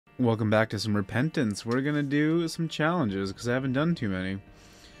Welcome back to some repentance. We're gonna do some challenges because I haven't done too many.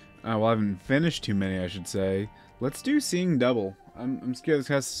 Well, I haven't finished too many, I should say. Let's do seeing double. I'm scared this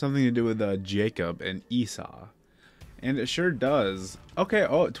has something to do with Jacob and Esau, and it sure does. Okay,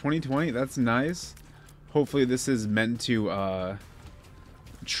 oh, 2020, that's nice. Hopefully this is meant to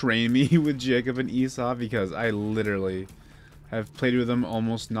train me with Jacob and Esau, because I literally have played with them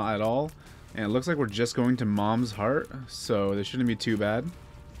almost not at all, and it looks like we're just going to Mom's Heart, so this shouldn't be too bad.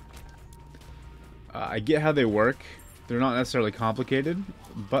 I get how they work. They're not necessarily complicated,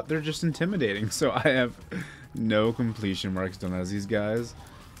 but they're just intimidating. So I have no completion marks done as these guys,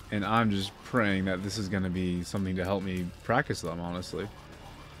 and I'm just praying that this is going to be something to help me practice them, honestly.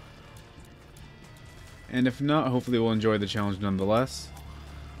 And if not, hopefully we'll enjoy the challenge nonetheless.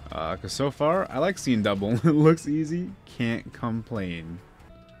 Because so far, I like seeing double. It looks easy. Can't complain.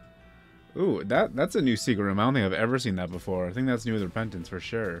 Ooh, that's a new secret room. I don't think I've ever seen that before. I think that's new with Repentance for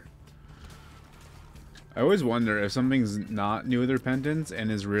sure. I always wonder if something's not new with Repentance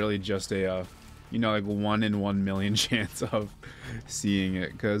and is really just a, you know, like 1 in 1 million chance of seeing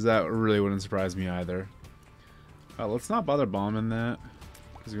it, because that really wouldn't surprise me either. Let's not bother bombing that,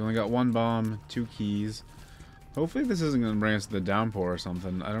 because we only got 1 bomb, 2 keys. Hopefully this isn't going to bring us to the downpour or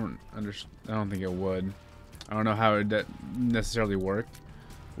something. I don't think it would. I don't know how it would necessarily work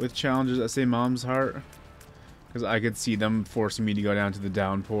with challenges that say Mom's Heart, because I could see them forcing me to go down to the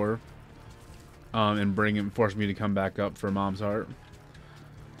downpour. And force me to come back up for Mom's Heart.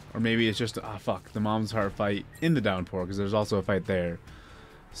 Or maybe it's just, the Mom's Heart fight in the downpour, because there's also a fight there.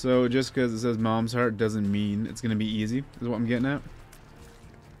 So just because it says Mom's Heart doesn't mean it's going to be easy, is what I'm getting at.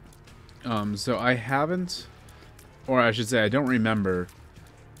 So I haven't, or I should say I don't remember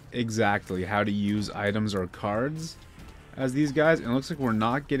exactly how to use items or cards as these guys. And it looks like we're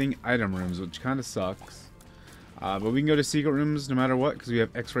not getting item rooms, which kind of sucks. But we can go to secret rooms no matter what, because we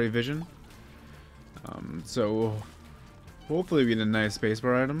have X-ray vision. So hopefully we get a nice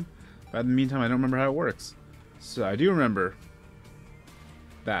spacebar item, but in the meantime I don't remember how it works. So I do remember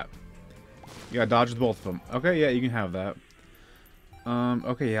that you gotta dodge with both of them. Okay, yeah, you can have that.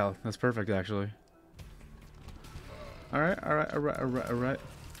 Okay, yeah, that's perfect actually. Alright.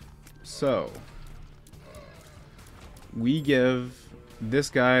 So we give this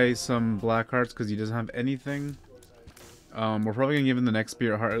guy some black hearts because he doesn't have anything. We're probably gonna give him the next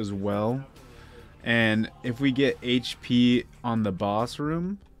spirit heart as well. And if we get HP on the boss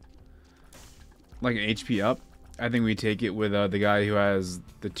room, like an HP up, I think we take it with the guy who has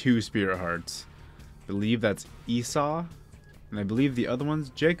the 2 spirit hearts. I believe that's Esau, and I believe the other one's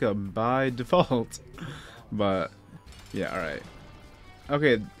Jacob by default. But yeah, alright.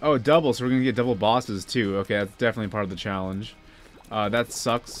 Okay, oh, double, so we're gonna get double bosses too. Okay, that's definitely part of the challenge. That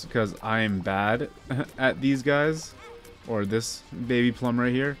sucks because I am bad at these guys, or this baby plum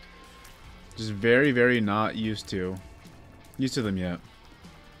right here. Just very, very not used to them yet.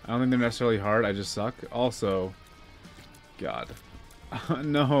 I don't think they're necessarily hard, I just suck. Also, God.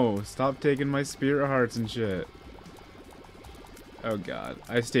 No, stop taking my spirit hearts and shit. Oh God,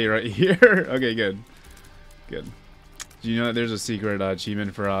 I stay right here. Okay, good. Good. Do you know that there's a secret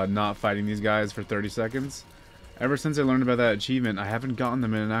achievement for not fighting these guys for 30 seconds? Ever since I learned about that achievement, I haven't gotten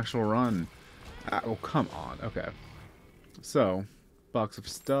them in an actual run. Oh, come on. Okay. So, box of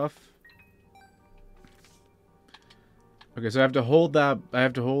stuff. Okay, so I have to hold that. I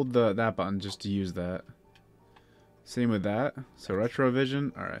have to hold that button just to use that. Same with that. So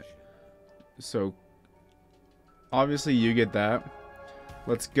retrovision. All right. So obviously you get that.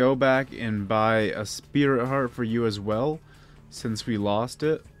 Let's go back and buy a spirit heart for you as well, since we lost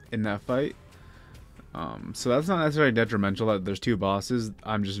it in that fight. So that's not necessarily detrimental that there's 2 bosses.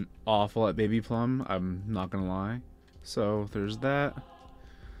 I'm just awful at Baby Plum. I'm not gonna lie. So there's that.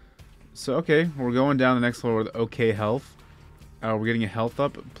 So okay, we're going down the next floor with okay health. We're getting a health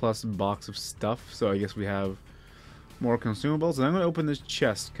up plus a box of stuff, so I guess we have more consumables. And I'm going to open this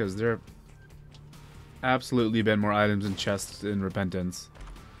chest because there have absolutely been more items in chests in Repentance.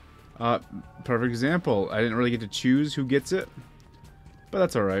 Perfect example. I didn't really get to choose who gets it, but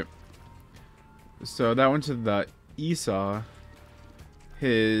that's alright. So that went to the Esau.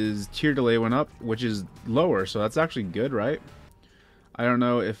 His tier delay went up, which is lower, so that's actually good, right? I don't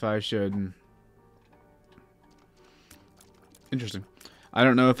know if I should... Interesting. I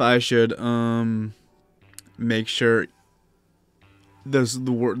don't know if I should make sure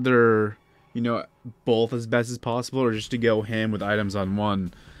they're, you know, both as best as possible, or just to go ham with items on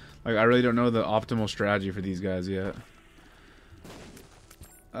one. Like, I really don't know the optimal strategy for these guys yet.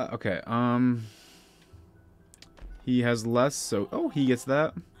 Okay, he has less, so he gets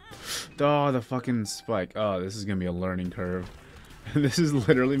that. Oh, the fucking spike. Oh, this is gonna be a learning curve. This is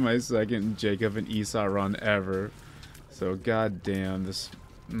literally my second Jacob and Esau run ever. So goddamn this.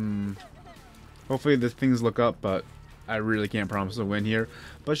 Hopefully the things look up, but I really can't promise a win here.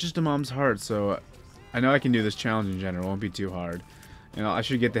 But it's just a mom's heart, so I know I can do this challenge in general. It won't be too hard. And I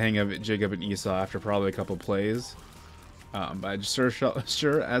should get the hang of it, Jacob and Esau, after probably a couple plays. But I just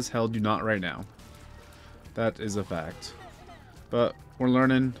sure as hell do not right now. That is a fact. But we're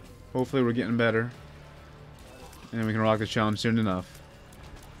learning. Hopefully we're getting better. And we can rock the challenge soon enough.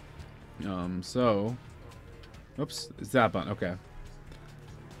 So... Oops, it's that button. Okay.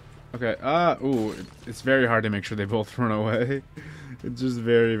 Okay, ooh, it's very hard to make sure they both run away. It's just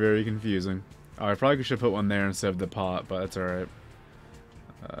very, very confusing. Oh, I probably should put one there instead of the pot, but that's alright.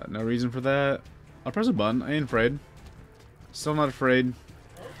 No reason for that. I'll press a button. I ain't afraid. Still not afraid.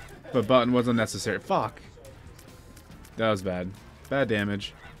 But button was unnecessary. Fuck. That was bad. Bad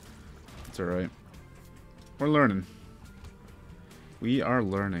damage. It's alright. We're learning. We are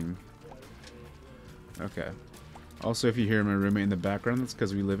learning. Okay. Also, if you hear my roommate in the background, that's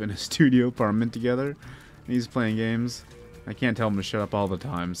because we live in a studio apartment together. And he's playing games. I can't tell him to shut up all the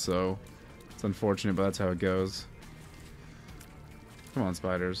time, so it's unfortunate, but that's how it goes. Come on,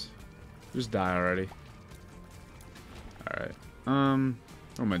 spiders. Just die already. Alright. What am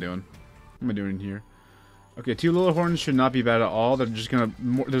I doing? What am I doing here? Okay, 2 little horns should not be bad at all. They're just gonna...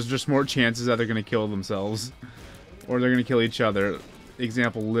 there's just more chances that they're gonna kill themselves. Or they're gonna kill each other.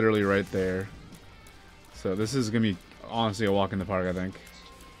 Example literally right there. So this is gonna be, honestly, a walk in the park, I think.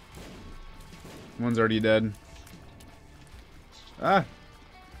 One's already dead. Ah!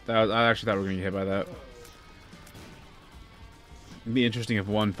 I actually thought we were gonna get hit by that. It'd be interesting if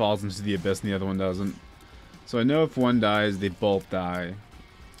one falls into the abyss and the other one doesn't. So I know if one dies, they both die.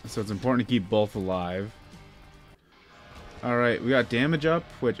 So it's important to keep both alive. Alright, we got damage up,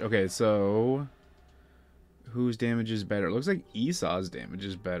 which, okay, so... whose damage is better? It looks like Esau's damage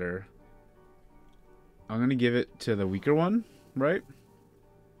is better. I'm gonna give it to the weaker one, right?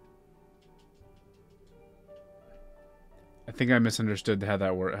 I think I misunderstood how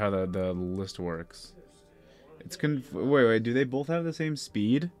that how the list works. It's wait, do they both have the same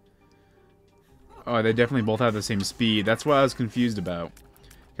speed? Oh, they definitely both have the same speed. That's what I was confused about.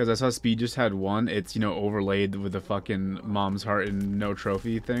 Because I saw speed just had one. It's, you know, overlaid with the fucking mom's heart and no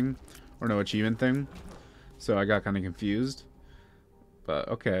trophy thing. Or no achievement thing. So I got kind of confused. But,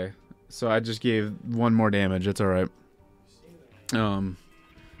 okay. So I just gave one more damage. It's alright. I don't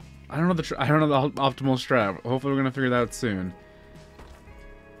know the optimal strat. Hopefully we're gonna figure that out soon.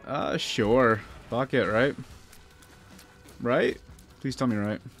 Sure. Fuck it, right? Right? Please tell me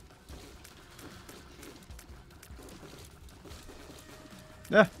right.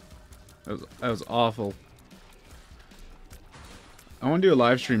 Yeah. That was awful. I want to do a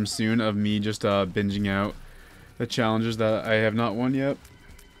live stream soon of me just binging out the challenges that I have not won yet.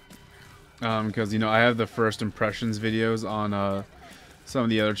 Because, you know, I have the first impressions videos on some of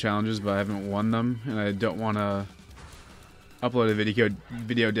the other challenges, but I haven't won them, and I don't want to upload a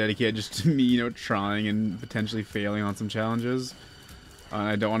video dedicated just to me, you know, trying and potentially failing on some challenges.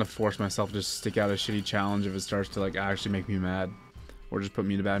 I don't want to force myself to just stick out a shitty challenge if it starts to, like, actually make me mad. Or just put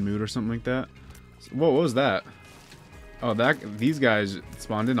me in a bad mood or something like that. So, whoa, what was that? Oh, these guys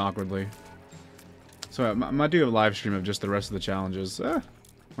spawned in awkwardly. So I might do a live stream of just the rest of the challenges. Well,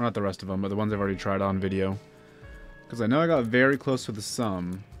 not the rest of them, but the ones I've already tried on video. Because I know I got very close with the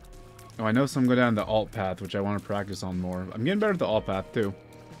some. Oh, I know some go down the alt path, which I want to practice on more. I'm getting better at the alt path, too.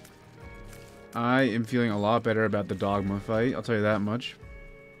 I am feeling a lot better about the dogma fight, I'll tell you that much.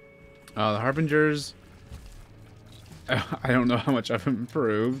 The Harbingers... I don't know how much I've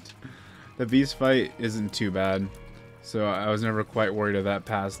improved. The beast fight isn't too bad. So I was never quite worried of that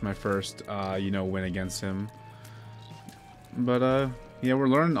past my first, you know, win against him. But, yeah, we're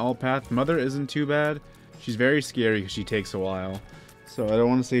learning alt path. Mother isn't too bad. She's very scary because she takes a while. So I don't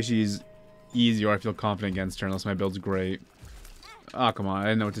want to say she's easy or I feel confident against her unless my build's great. Ah, come on. I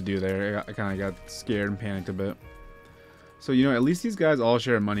didn't know what to do there. I kind of got scared and panicked a bit. So, you know, at least these guys all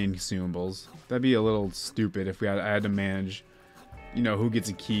share money and consumables. That'd be a little stupid if I had to manage, you know, who gets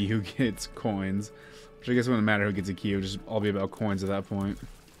a key, who gets coins. Which I guess it wouldn't matter who gets a key. It would just all be about coins at that point.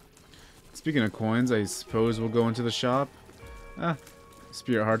 Speaking of coins, I suppose we'll go into the shop.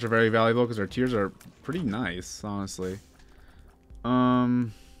 Spirit hearts are very valuable because our tiers are pretty nice, honestly. I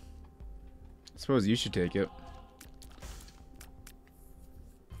suppose you should take it.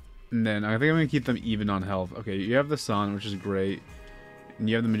 And then I think I'm going to keep them even on health. Okay, you have the sun, which is great. And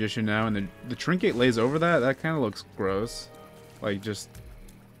you have the magician now, and the trinket lays over that. That kind of looks gross. Like, just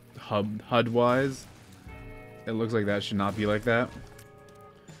HUD-wise. It looks like that should not be like that.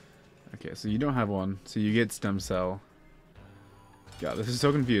 Okay, so you don't have one. So you get stem cell. God, this is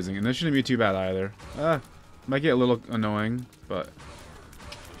so confusing. And this shouldn't be too bad either. Might get a little annoying, but...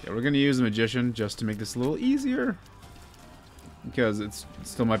 yeah, we're gonna use the Magician just to make this a little easier. Because it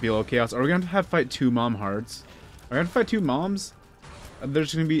still might be a little chaos. Are we gonna have to fight 2 mom hearts? Are we gonna fight 2 moms?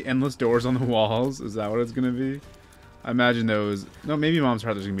 There's gonna be endless doors on the walls. Is that what it's gonna be? I imagine those... no, maybe mom's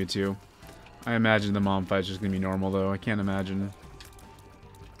heart there's gonna be 2. I imagine the mom fight's just gonna be normal, though. I can't imagine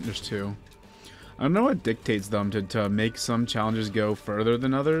there's 2. I don't know what dictates them to make some challenges go further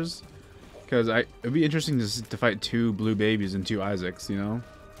than others. Because it'd be interesting to fight 2 blue babies and 2 Isaacs, you know?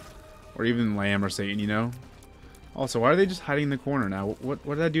 Or even Lamb or Satan, you know? Also, why are they just hiding in the corner now? What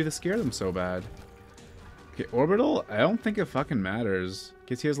did I do to scare them so bad? Okay, Orbital, I don't think it fucking matters.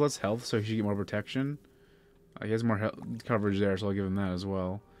 Guess he has less health, so he should get more protection. He has more coverage there, so I'll give him that as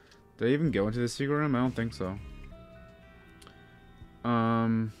well. Did I even go into the secret room? I don't think so.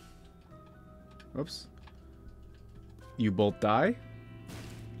 Oops. You both die?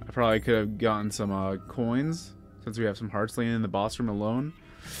 I probably could have gotten some coins, since we have some hearts laying in the boss room alone.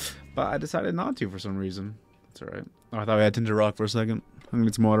 But I decided not to for some reason. That's alright. Oh, I thought we had Tinder Rock for a second. I'm gonna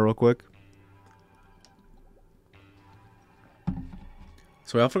get some water real quick.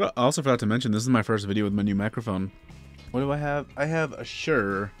 So I also forgot to mention, this is my first video with my new microphone. What do I have? I have a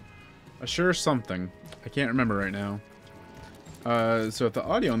Shure something. I can't remember right now. So if the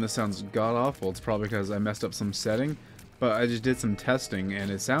audio on this sounds god-awful, it's probably because I messed up some setting. But I just did some testing,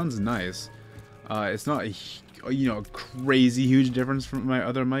 and it sounds nice. It's not a crazy huge difference from my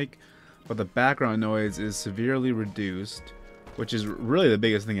other mic, but the background noise is severely reduced, which is really the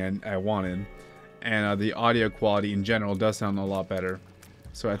biggest thing I wanted. And the audio quality in general does sound a lot better.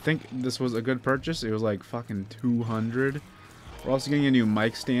 So I think this was a good purchase. It was like fucking 200. We're also getting a new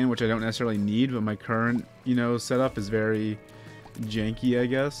mic stand, which I don't necessarily need, but my current, setup is very janky, I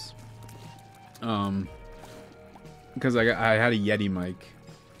guess. Because I had a Yeti mic,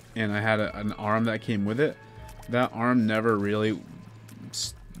 and I had an arm that came with it. That arm never really,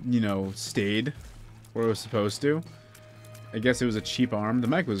 stayed where it was supposed to. I guess it was a cheap arm. The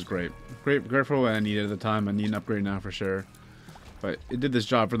mic was great. Great for what I needed at the time. I need an upgrade now for sure. But it did this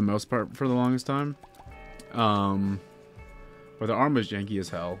job for the most part for the longest time. But the arm was janky as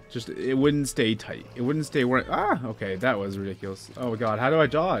hell. Just, it wouldn't stay tight. It wouldn't stay where... okay, that was ridiculous. Oh my god, how do I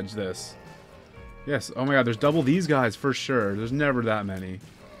dodge this? Yes, oh my god, there's double these guys for sure. There's never that many.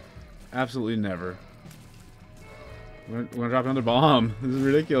 Absolutely never. We're gonna drop another bomb. This is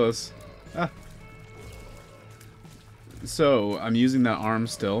ridiculous. So, I'm using that arm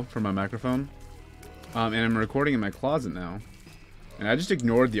still for my microphone. And I'm recording in my closet now. And I just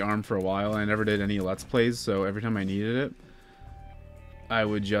ignored the arm for a while. I never did any Let's Plays, so every time I needed it, I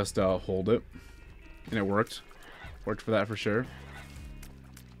would just hold it. And it worked. Worked for that for sure.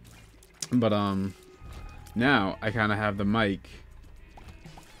 But, now I kind of have the mic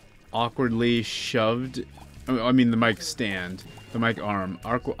awkwardly shoved... I mean, the mic stand. The mic arm.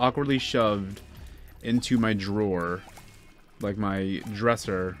 Awkwardly shoved into my drawer. Like my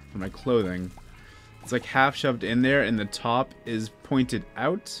dresser for my clothing. It's like half shoved in there, and the top is pointed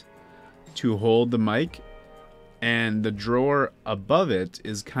out to hold the mic, and the drawer above it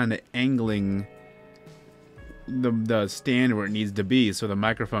is kind of angling the stand where it needs to be, so the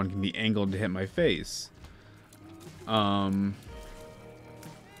microphone can be angled to hit my face. And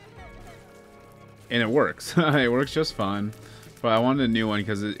it works. It works just fine. But I wanted a new one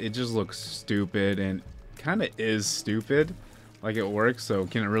because it just looks stupid, and kind of is stupid. Like, it works, so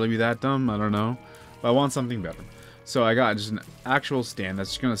can it really be that dumb? I don't know. But I want something better. So I got just an actual stand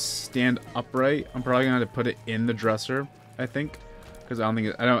that's just gonna stand upright. I'm probably gonna have to put it in the dresser, I think, because I don't think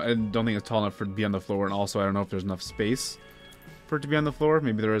it's tall enough for it to be on the floor, and also I don't know if there's enough space for it to be on the floor.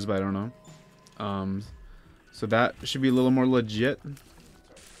 Maybe there is, but I don't know. So that should be a little more legit.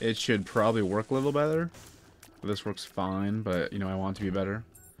 It should probably work a little better. This works fine, but I want it to be better.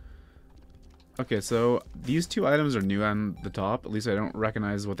 Okay, so these 2 items are new on the top. At least I don't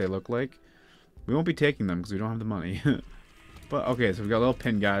recognize what they look like. We won't be taking them because we don't have the money. But, okay, so we've got little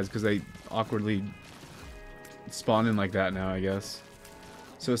pin guys because they awkwardly spawn in like that now, I guess.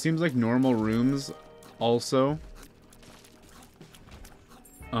 So it seems like normal rooms also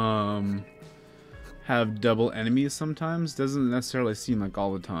have double enemies sometimes. Doesn't necessarily seem like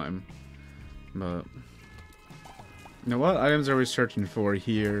all the time. But, what items are we searching for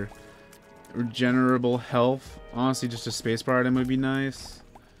here? Regenerable health. Honestly, just a spacebar item would be nice.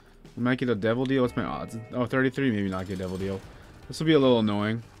 We might get a devil deal. What's my odds? Oh, 33. Maybe not get a devil deal. This will be a little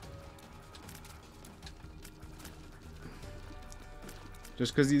annoying.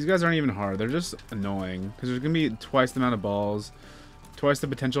 Just because these guys aren't even hard. They're just annoying. Because there's going to be twice the amount of balls. Twice the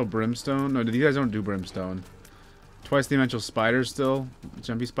potential brimstone. No, these guys don't do brimstone. twice dimensional spiders still.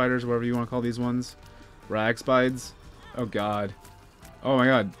 Jumpy spiders, whatever you want to call these ones. Rag spides. Oh god. Oh my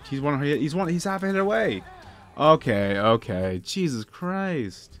god. He's half a hit away. Okay, okay. Jesus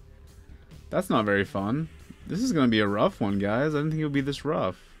Christ. That's not very fun. This is gonna be a rough one, guys. I didn't think it would be this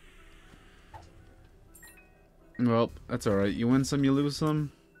rough. Well, that's alright. You win some, you lose some.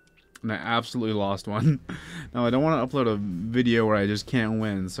 And I absolutely lost one. Now, I don't want to upload a video where I just can't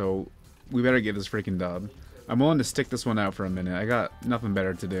win, so we better get this freaking dub. I'm willing to stick this one out for a minute. I got nothing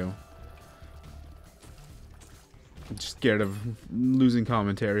better to do. I'm just scared of losing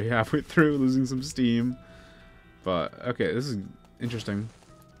commentary halfway through, losing some steam. But, okay, this is interesting.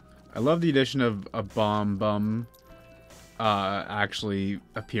 I love the addition of a bomb bum actually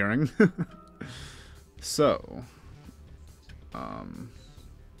appearing. So, I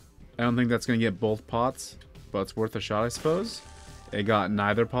don't think that's going to get both pots, but it's worth a shot, I suppose. It got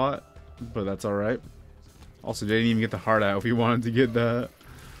neither pot, but that's alright. Also, didn't even get the heart out if he wanted to get that.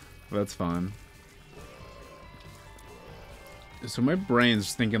 But that's fine. So my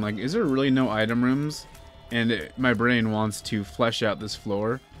brain's thinking, like, is there really no item rooms? And my brain wants to flesh out this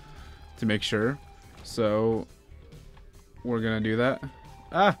floor to make sure. So, we're going to do that.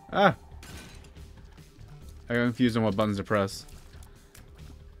 Ah! Ah! I got confused on what buttons to press.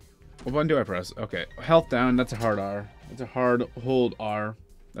 What button do I press? Okay. Health down, that's a hard R. That's a hard hold R.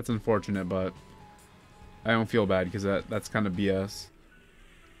 That's unfortunate, but I don't feel bad because that's kind of BS.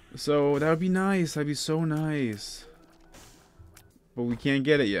 So that would be nice. That'd be so nice. But we can't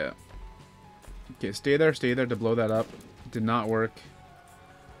get it yet. Okay, stay there to blow that up. Did not work.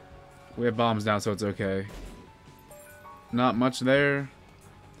 We have bombs now, so it's okay. Not much there.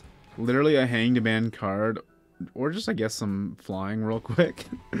 Literally a hanged man card. Or just, I guess, some flying real quick.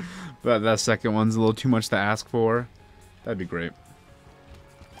 But that second one's a little too much to ask for. That'd be great.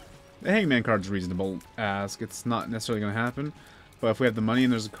 The hangman card's reasonable ask. It's not necessarily going to happen. But if we have the money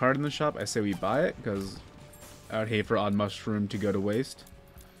and there's a card in the shop, I say we buy it. Because I would hate for Odd Mushroom to go to waste.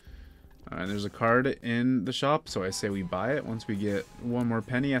 And there's a card in the shop, so I say we buy it. Once we get one more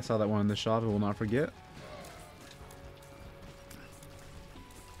penny, I saw that one in the shop, I will not forget.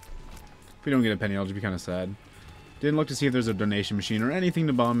 If we don't get a penny, I'll just be kind of sad. Didn't look to see if there's a donation machine or anything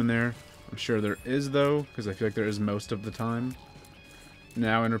to bomb in there. I'm sure there is, though, because I feel like there is most of the time.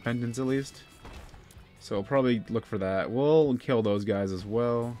 Now in Repentance, at least. So I'll probably look for that. We'll kill those guys as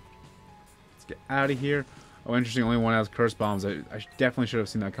well. Let's get out of here. Oh, interesting. Only one has curse bombs. I definitely should have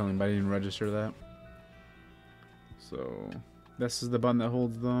seen that coming, but I didn't even register that. So this is the button that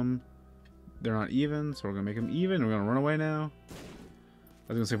holds them. They're not even, so we're going to make them even. We're going to run away now.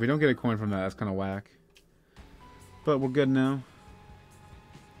 I was going to say, if we don't get a coin from that, that's kind of whack. But we're good now.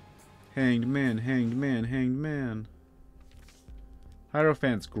 Hanged man, hanged man, hanged man.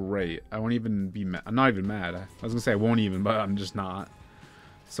 Hierophant's great. I won't even be mad. I'm not even mad. I was going to say I won't even, but I'm just not.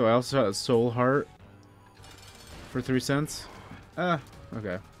 So I also have a soul heart for 3 cents. Ah,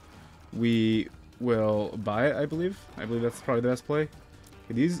 okay. We will buy it, I believe. I believe that's probably the best play.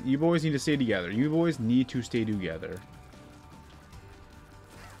 Okay, you boys need to stay together. You boys need to stay together.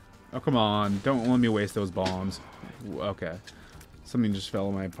 Oh, come on. Don't let me waste those bombs. Okay. Something just fell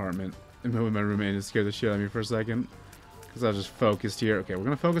in my apartment. And my roommate just scared the shit out of me for a second. Because I was just focused here. Okay, we're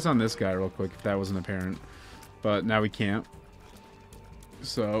going to focus on this guy real quick, if that wasn't apparent. But now we can't.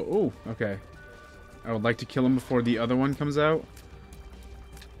 So, ooh, okay. I would like to kill him before the other one comes out.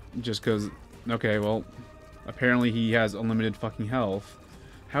 Just because, okay, well, apparently he has unlimited fucking health.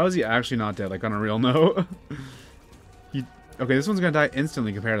 How is he actually not dead, like on a real note? Okay, this one's gonna die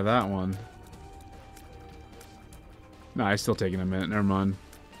instantly compared to that one. Nah, it's still taking a minute, never mind.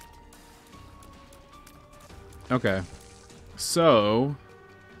 Okay. So,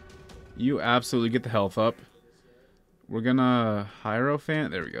 you absolutely get the health up. We're gonna Hierophant.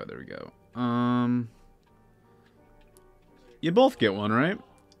 There we go, there we go. You both get one, right?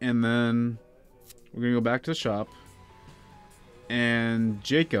 And then we're gonna go back to the shop. And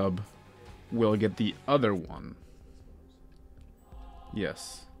Jacob will get the other one.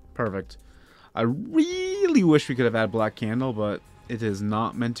 Yes. Perfect. I really wish we could have had Black Candle, but it is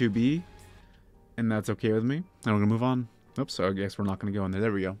not meant to be. And that's okay with me. And we're gonna move on. Oops, so I guess we're not gonna go in there.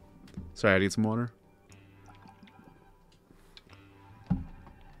 There we go. Sorry, I had to get some water.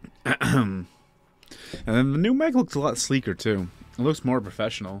 And then the new mic looks a lot sleeker too. It looks more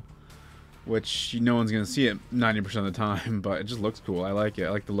professional, which no one's gonna see it 90% of the time, but it just looks cool. I like it.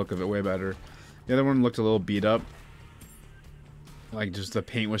 I like the look of it way better. The other one looked a little beat up, like just the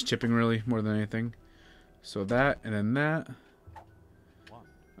paint was chipping really more than anything. So that and then that.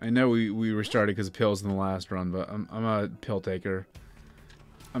 I know we restarted because of pills in the last run, but I'm a pill taker.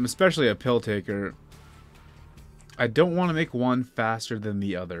 I'm especially a pill taker. I don't want to make one faster than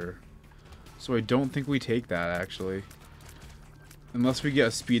the other. So I don't think we take that, actually. Unless we get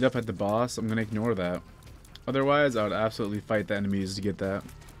a speed up at the boss, I'm going to ignore that. Otherwise, I would absolutely fight the enemies to get that.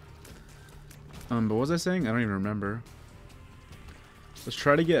 But what was I saying? I don't even remember. Let's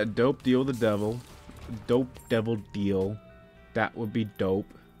try to get a dope deal with the devil. A dope devil deal. That would be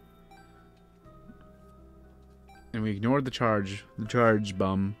dope. And we ignored the charge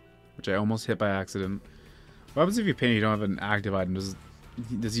bum, which I almost hit by accident. What happens if you pay and you don't have an active item?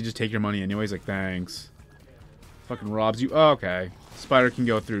 Does he just take your money anyways? Like, thanks. Fucking robs you. Oh, okay. Spider can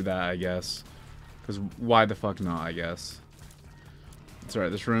go through that, I guess. Because why the fuck not, I guess. It's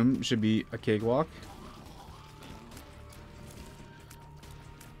alright, this room should be a cakewalk.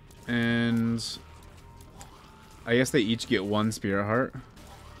 And I guess they each get one spirit heart.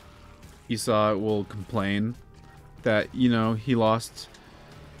 Esau will complain that, you know, he lost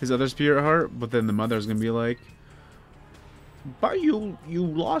his other spirit heart, but then the mother's gonna be like, but you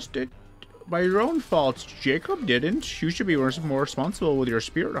lost it by your own fault. Jacob didn't. You should be more responsible with your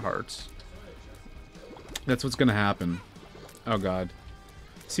spirit hearts. That's what's gonna happen. Oh god.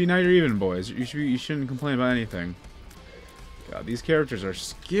 See, now you're even, boys. You shouldn't complain about anything. God, these characters are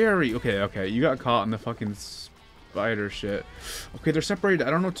scary. Okay, you got caught in the fucking spider shit. Okay, they're separated.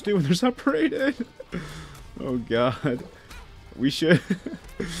 I don't know what to do when they're separated. Oh god. We should...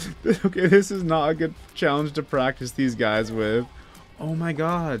 Okay, this is not a good challenge to practice these guys with. Oh my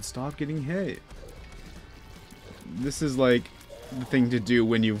god, stop getting hit. This is like the thing to do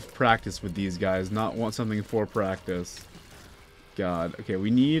when you've practiced with these guys, not want something for practice. God. Okay,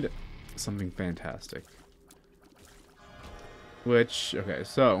 we need something fantastic. Which, okay,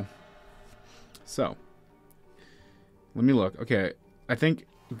 so. Let me look. Okay, I think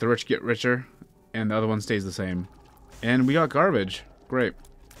the rich get richer, and the other one stays the same. And we got garbage. Great.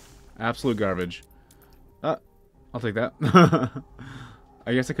 Absolute garbage. I'll take that.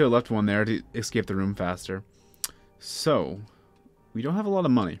 I guess I could have left one there to escape the room faster. So, we don't have a lot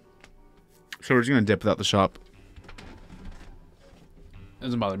of money. So we're just going to dip without the shop.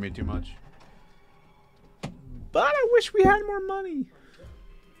 Doesn't bother me too much. But I wish we had more money.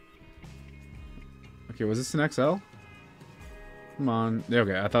 Okay, was this an XL? Come on.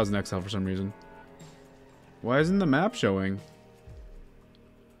 Okay, I thought it was an XL for some reason. Why isn't the map showing?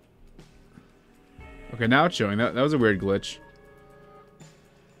 Okay, now it's showing. That was a weird glitch.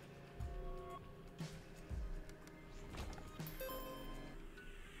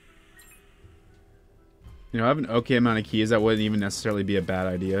 You know, I have an okay amount of keys. That wouldn't even necessarily be a bad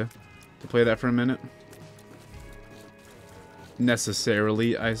idea to play that for a minute.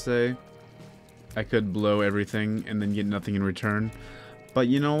 Necessarily, I say. I could blow everything and then get nothing in return. But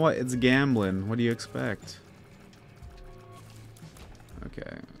you know what? It's gambling. What do you expect?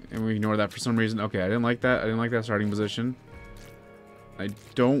 Okay. And we ignore that for some reason. Okay, I didn't like that. I didn't like that starting position. I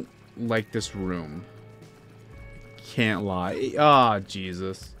don't like this room. Can't lie. Ah,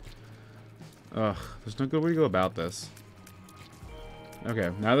 Jesus. Ugh, there's no good way to go about this. Okay,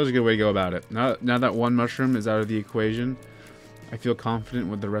 now there's a good way to go about it. Now that one mushroom is out of the equation, I feel confident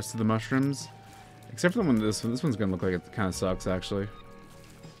with the rest of the mushrooms. Except for the one, this one's gonna look like it kind of sucks, actually.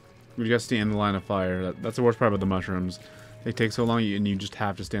 We just stay in the line of fire. That's the worst part about the mushrooms. They take so long, and you just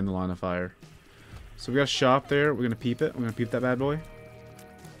have to stay in the line of fire. So we got a shop there. We're gonna peep it. We're gonna peep that bad boy.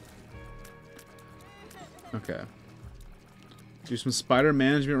 Okay. Do some spider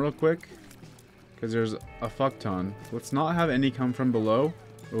management real quick. Because there's a fuck ton. Let's not have any come from below.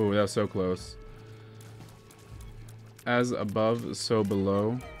 Oh, that was so close. As above, so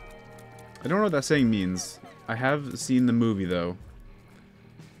below. I don't know what that saying means. I have seen the movie, though.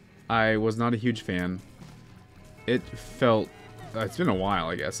 I was not a huge fan. It felt... it's been a while,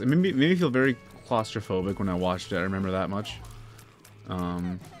 I guess. It made me feel very claustrophobic when I watched it. I remember that much.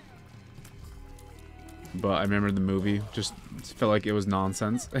 But I remember the movie. Just felt like it was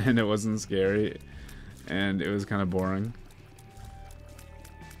nonsense. And it wasn't scary. And it was kind of boring.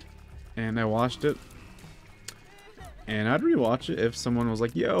 And I watched it. And I'd rewatch it if someone was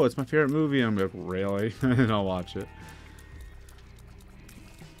like, yo, it's my favorite movie. And I'm like, really? And I'll watch it.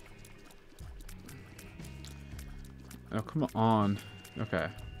 Oh, come on. Okay.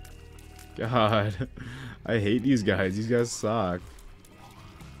 God. I hate these guys. These guys suck.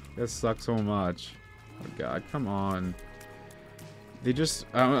 These guys suck so much. Oh, God. Come on. They just...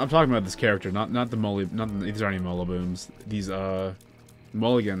 I'm talking about this character, not the Molly... these aren't even Mollabooms. These,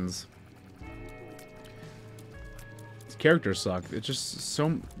 Mulligans. These characters suck. It's just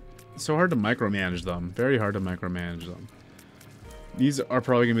so hard to micromanage them. Very hard to micromanage them. These are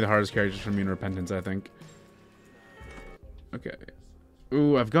probably going to be the hardest characters for me in Repentance, I think. Okay.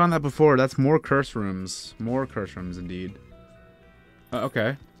 Ooh, I've gone that before. That's more curse rooms. More curse rooms, indeed.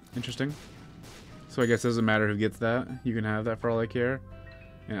 Okay. Interesting. So I guess it doesn't matter who gets that. You can have that for all I care.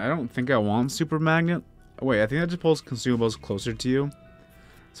 And I don't think I want Super Magnet. Wait, I think that just pulls consumables closer to you.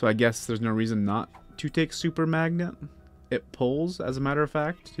 So I guess there's no reason not to take Super Magnet. It pulls, as a matter of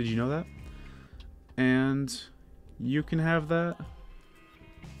fact. Did you know that? And you can have that.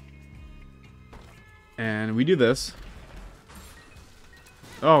 And we do this.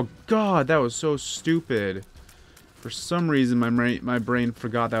 Oh god, that was so stupid. For some reason, my brain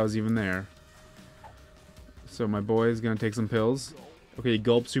forgot that was even there. So my boy is gonna take some pills. Okay,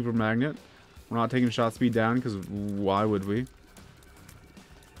 gulp Super Magnet. We're not taking shot speed down because why would we?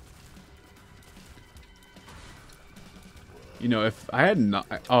 You know, if I had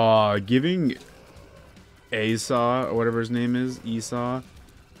not, giving Esau or whatever his name is, Esau,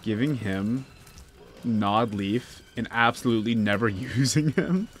 giving him Nod Leaf and absolutely never using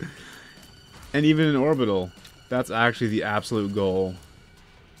him, and even in orbital, that's actually the absolute goal.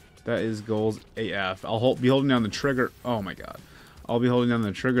 That is goals AF. I'll be holding down the trigger. Oh my god. I'll be holding down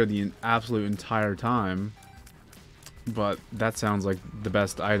the trigger the absolute entire time. But that sounds like the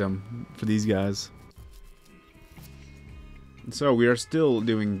best item for these guys. So we are still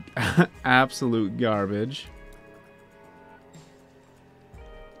doing absolute garbage.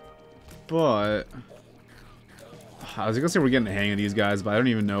 But I was gonna say we're getting the hang of these guys, but I don't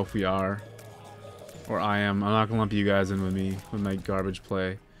even know if we are. Or I am. I'm not gonna lump you guys in with me with my garbage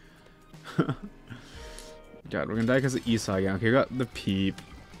play. God, we're gonna die because of Esau again. Okay, we got the Peep.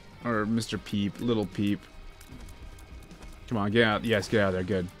 Or Mr. Peep. Little Peep. Come on, get out. Yes, get out of there.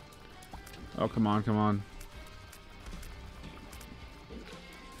 Good. Oh, come on, come on.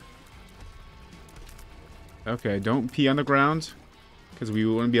 Okay, don't pee on the ground. Because we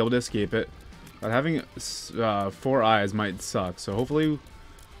wouldn't be able to escape it. But having 4 eyes might suck. So hopefully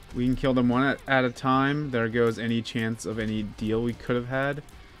we can kill them one at a time. There goes any chance of any deal we could have had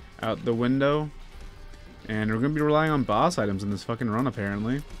out the window. And we're going to be relying on boss items in this fucking run,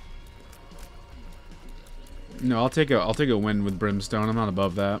 apparently. No, I'll take a win with Brimstone. I'm not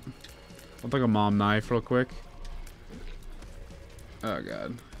above that. I'll take a mom knife real quick. Oh,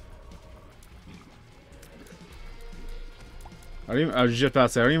 God. I was just about to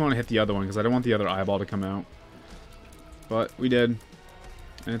say, I don't even want to hit the other one because I don't want the other eyeball to come out. But we did.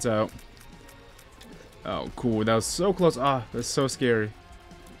 And it's out. Oh, cool. That was so close. Ah, that's so scary.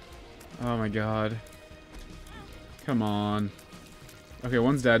 Oh my god. Come on. Okay,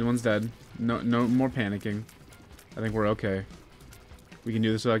 one's dead. One's dead. No more panicking. I think we're okay. We can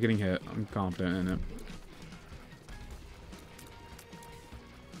do this without getting hit. I'm confident in it.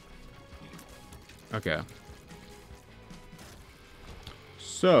 Okay.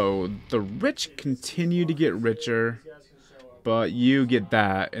 So, the rich continue to get richer, but you get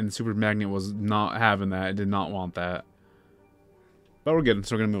that, and Super Magnet was not having that. It did not want that. But we're good,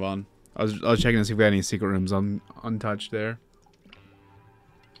 so we're gonna move on. I was checking to see if we had any secret rooms untouched there.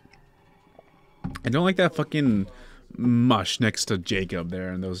 I don't like that fucking mush next to Jacob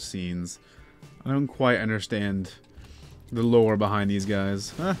there in those scenes. I don't quite understand the lore behind these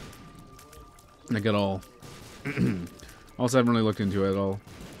guys. Like at all. Also, I haven't really looked into it at all.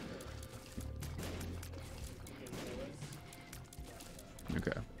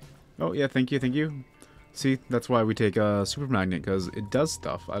 Okay. Oh, yeah, thank you, thank you. See, that's why we take a Super Magnet, because it does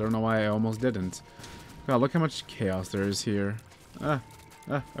stuff. I don't know why I almost didn't. God, look how much chaos there is here. Okay.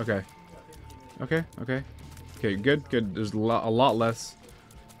 Okay, okay. Okay, good, good. There's a lot less.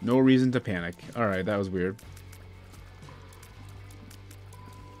 No reason to panic. Alright, that was weird.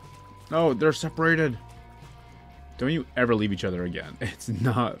 Oh, they're separated. Don't you ever leave each other again. It's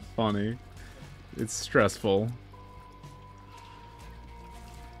not funny. It's stressful.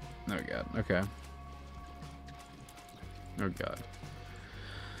 Oh god, okay. Oh god.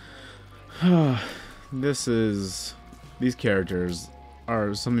 These characters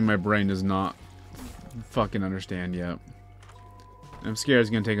are something my brain does not fucking understand yet. I'm scared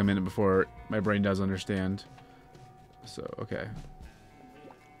it's gonna take a minute before my brain does understand. So, okay.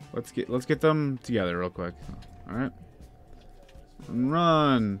 Let's get them together real quick. Alright.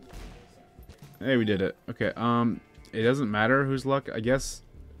 Run! Hey, we did it. Okay, it doesn't matter whose luck. I guess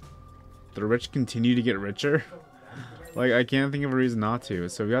the rich continue to get richer. Like, I can't think of a reason not to.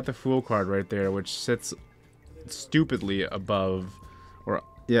 So we got the Fool card right there, which sits stupidly above, or,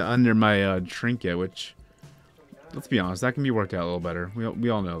 yeah, under my trinket, which, let's be honest, that can be worked out a little better. We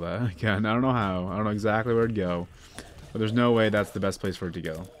all know that. Again, I don't know how. I don't know exactly where it'd go. But there's no way that's the best place for it to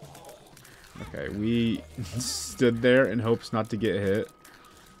go. Okay, we stood there in hopes not to get hit.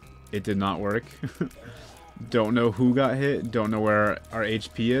 It did not work. Don't know who got hit. Don't know where our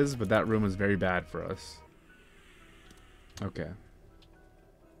HP is, but that room was very bad for us. Okay.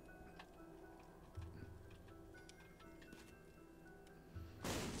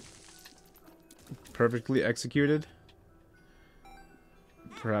 Perfectly executed.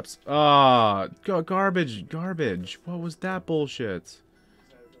 Perhaps. Ah, garbage, garbage. What was that bullshit?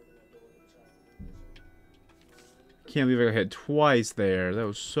 Can't believe I got hit twice there. That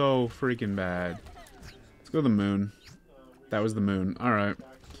was so freaking bad. Let's go to the moon. That was the moon. Alright.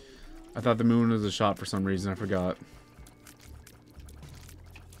 I thought the moon was a shot for some reason. I forgot.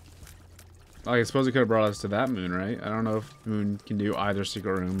 I suppose it could have brought us to that moon, right? I don't know if the moon can do either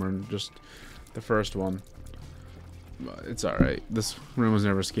secret room or just the first one. But it's alright. This room was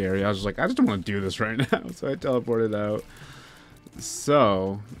never scary. I was just like, I just don't want to do this right now. So I teleported out.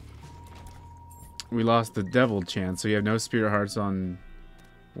 So we lost the devil chance. So you have no spirit hearts on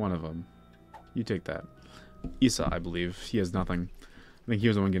one of them. You take that. Issa, I believe. He has nothing. I think he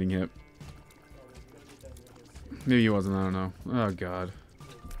was the one getting hit. Maybe he wasn't. I don't know. Oh, God.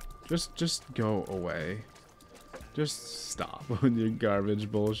 Just go away. Just stop with your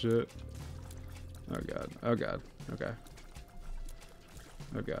garbage bullshit. Oh, God. Oh, God. Okay.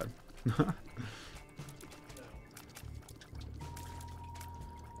 Oh, God.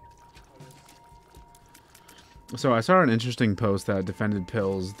 So I saw an interesting post that defended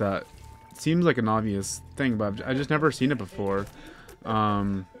pills that seems like an obvious thing, but I just never seen it before.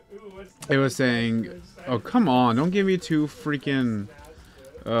 It was saying, oh, come on, don't give me two freaking,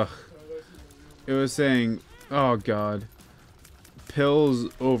 ugh. It was saying, oh, God,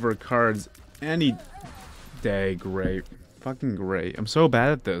 pills over cards any day. Great. Fucking great. I'm so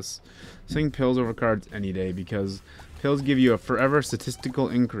bad at this. Saying pills over cards any day because pills give you a forever statistical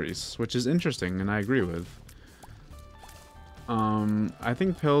increase, which is interesting, and I agree with. I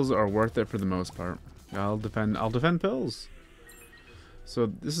think pills are worth it for the most part. I'll defend pills. So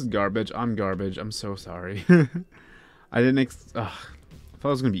this is garbage. I'm garbage. I'm so sorry. I didn't I thought it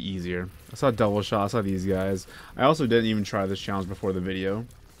was gonna be easier. I saw double shot. I saw these guys. I also didn't even try this challenge before the video.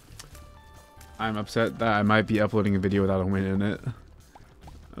 I'm upset that I might be uploading a video without a win in it.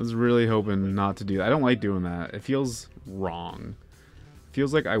 I was really hoping not to do that. I don't like doing that. It feels wrong. It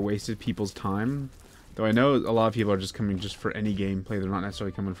feels like I wasted people's time. Though I know a lot of people are just coming just for any gameplay. They're not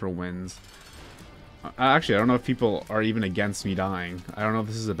necessarily coming for wins. Actually, I don't know if people are even against me dying. I don't know if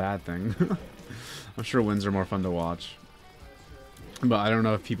this is a bad thing. I'm sure wins are more fun to watch. But I don't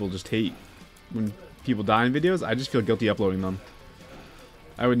know if people just hate when people die in videos. I just feel guilty uploading them.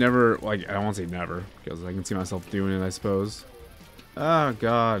 I would never, like, I don't want to say never, because I can see myself doing it, I suppose. Oh,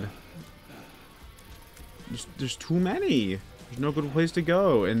 God. There's too many. There's no good place to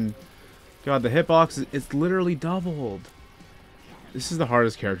go, and God, the hitbox, it's literally doubled. This is the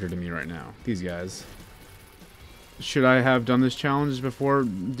hardest character to me right now. These guys. Should I have done this challenge before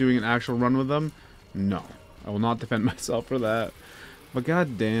doing an actual run with them? No. I will not defend myself for that. But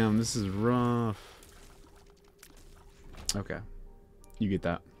god damn, this is rough. Okay. You get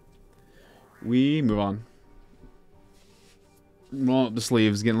that. We move on. Roll up the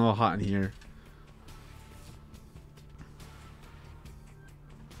sleeves. Getting a little hot in here.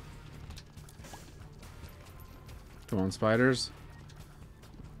 Come on, spiders.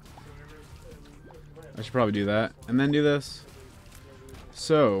 I should probably do that. And then do this.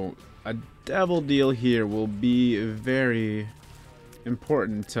 So, a devil deal here will be very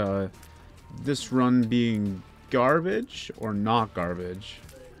important to this run being garbage or not garbage.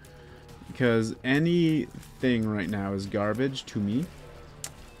 Because anything right now is garbage to me.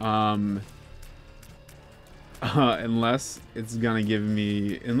 Unless it's gonna give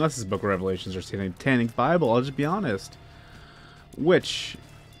me, unless it's Book of Revelations or Satanic Bible, I'll just be honest. Which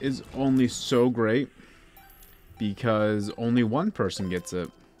is only so great because only one person gets it.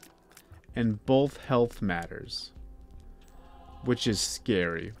 And both health matters. Which is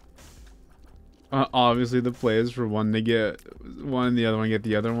scary. Obviously the play is for one to get one and the other one get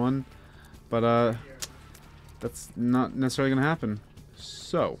the other one. But that's not necessarily gonna happen.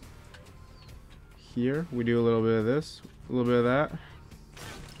 So here we do a little bit of this, a little bit of that.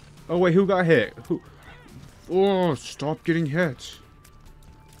 Oh wait, who got hit? Who? Oh, stop getting hit.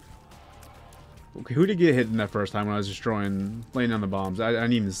 Okay, who did get hit in that first time when I was destroying, laying down the bombs? I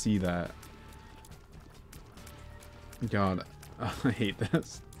didn't even see that. God, I hate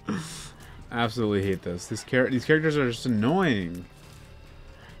this. Absolutely hate this. These characters are just annoying.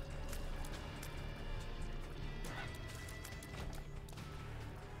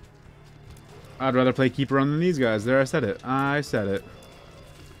 I'd rather play Keeper Run than these guys. There, I said it. I said it.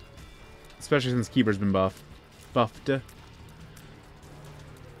 Especially since Keeper's been buffed.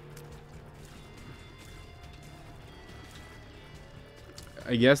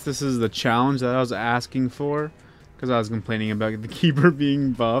 I guess this is the challenge that I was asking for, because I was complaining about the keeper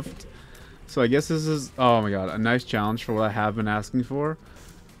being buffed. So I guess this is, oh my god, a nice challenge for what I have been asking for.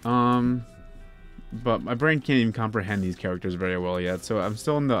 But my brain can't even comprehend these characters very well yet, so I'm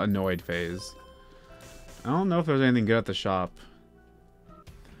still in the annoyed phase. I don't know if there's anything good at the shop.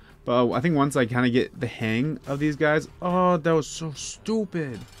 But I think once I kind of get the hang of these guys, oh, that was so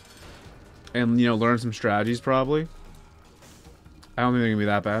stupid. And, you know, learn some strategies probably. I don't think they're gonna be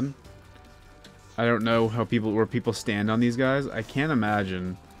that bad. I don't know how where people stand on these guys. I can't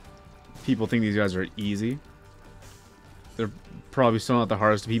imagine people think these guys are easy. They're probably still not the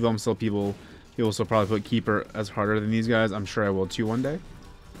hardest people. People will still probably put Keeper as harder than these guys. I'm sure I will too one day.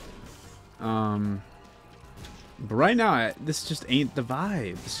 But right now, this just ain't the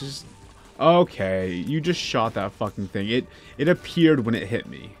vibe. It's just... Okay, you just shot that fucking thing. It appeared when it hit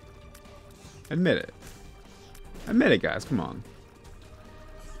me. Admit it. Admit it, guys. Come on.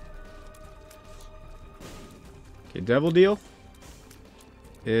 Okay, Devil Deal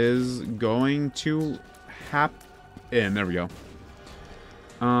is going to happen. There we go.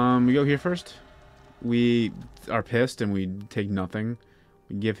 We go here first. We are pissed and we take nothing.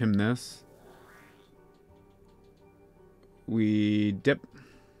 We give him this. We dip.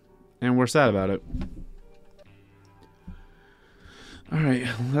 And we're sad about it. Alright,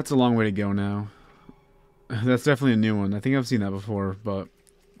 that's a long way to go now. That's definitely a new one. I think I've seen that before, but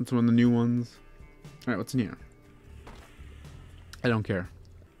it's one of the new ones. Alright, what's in here? I don't care.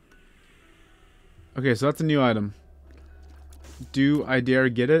 Okay, so that's a new item. Do I dare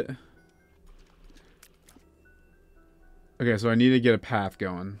get it? Okay, so I need to get a path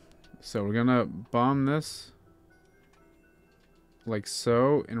going. So we're gonna bomb this. Like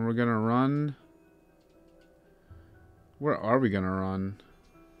so, and we're gonna run. Where are we gonna run?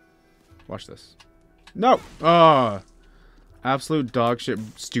 Watch this. No! Oh! Absolute dog shit,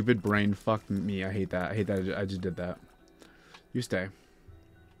 stupid brain. Fuck me. I hate that. I hate that I just did that. You stay.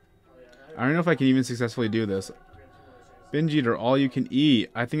 I don't know if I can even successfully do this. Binge eater, all you can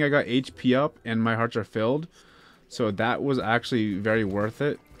eat. I think I got HP up and my hearts are filled. So that was actually very worth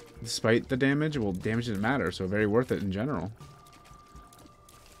it. Despite the damage. Well, damage didn't matter, so very worth it in general.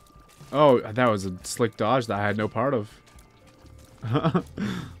 Oh, that was a slick dodge that I had no part of.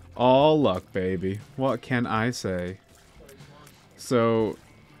 All luck, baby. What can I say? So,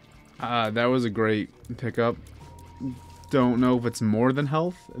 that was a great pickup. Don't know if it's more than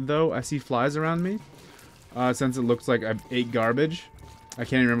health, though. I see flies around me. Since it looks like I ate garbage. I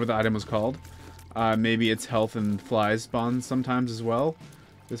can't even remember what the item was called. Maybe it's health and flies spawn sometimes as well.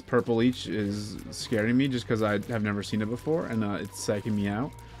 This purple leech is scaring me just because I have never seen it before, and it's psyching me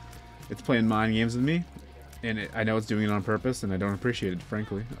out. It's playing mind games with me, and I know it's doing it on purpose, and I don't appreciate it,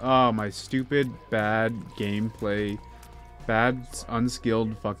 frankly. Oh, my stupid, bad gameplay, bad,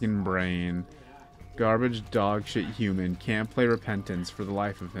 unskilled fucking brain. Garbage dog shit human. Can't play Repentance for the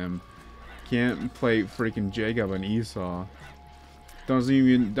life of him. Can't play freaking Jacob and Esau. I don't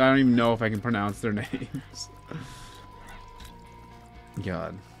even know if I can pronounce their names.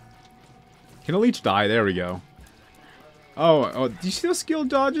 God. Can a leech die? There we go. Oh, do you see those skill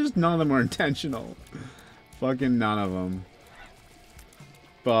dodges? None of them were intentional. Fucking none of them.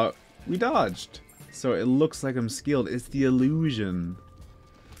 But we dodged. So it looks like I'm skilled. It's the illusion.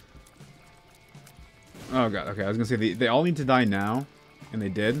 Oh god, okay, I was gonna say they all need to die now. And they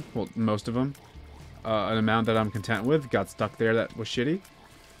did. Well, most of them. An amount that I'm content with. Got stuck there that was shitty.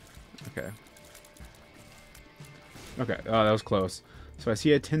 Okay. Okay, oh, that was close. So I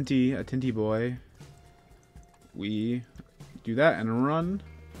see a Tinty boy. We do that and run.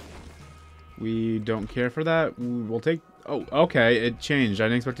 We don't care for that. We'll take... Oh, okay, it changed. I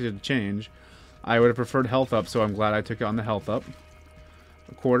didn't expect it to change. I would have preferred health up, so I'm glad I took it on the health up.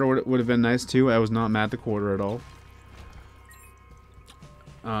 A quarter would have been nice, too. I was not mad at the quarter at all.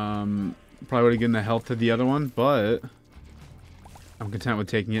 Probably would have given the health to the other one, but... I'm content with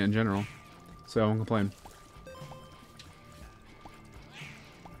taking it in general. So I won't complain.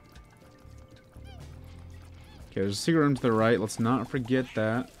 Okay, there's a secret room to the right. Let's not forget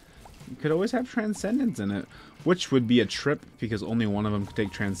that. You could always have Transcendence in it. Which would be a trip, because only one of them could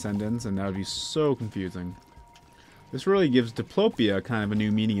take Transcendence, and that would be so confusing. This really gives Diplopia kind of a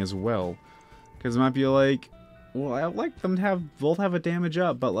new meaning as well. Because it might be like, well, I'd like them to both have a damage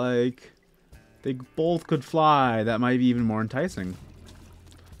up, but like, they both could fly. That might be even more enticing.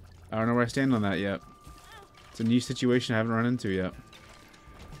 I don't know where I stand on that yet. It's a new situation I haven't run into yet.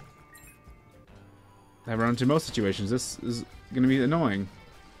 I haven't run into most situations. This is going to be annoying.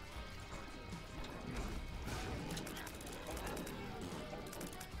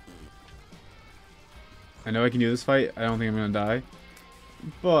 I know I can do this fight. I don't think I'm going to die.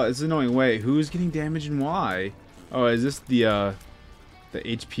 But it's annoying. Wait, who's getting damaged and why? Oh, is this the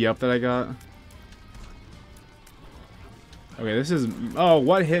HP up that I got? Okay, this is... Oh,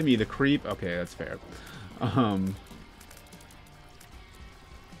 what hit me? The creep? Okay, that's fair.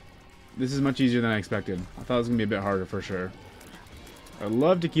 This is much easier than I expected. I thought it was going to be a bit harder for sure. I'd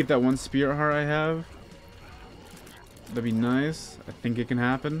love to keep that one spirit heart I have. That'd be nice. I think it can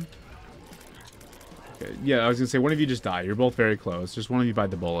happen. Okay, yeah, I was going to say, one of you just die. You're both very close. Just one of you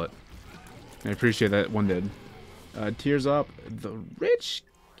bite the bullet. I appreciate that one did. Tears up. The rich...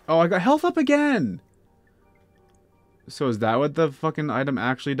 Oh, I got health up again! So is that what the fucking item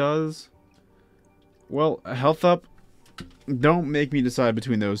actually does? Well, health up. Don't make me decide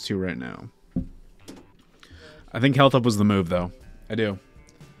between those two right now. I think health up was the move, though. I do.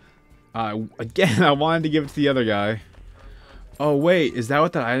 Again, I wanted to give it to the other guy. Oh, wait. Is that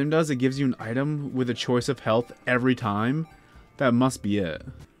what that item does? It gives you an item with a choice of health every time? That must be it.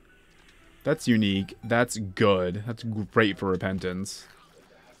 That's unique. That's good. That's great for repentance.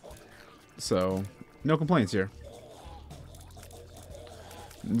 So, no complaints here.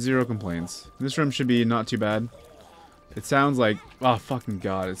 Zero complaints. This room should be not too bad. It sounds like... Oh, fucking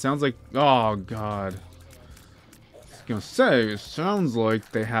God. It sounds like... Oh, God. I was gonna say, it sounds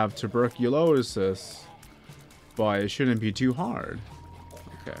like they have tuberculosis. But it shouldn't be too hard.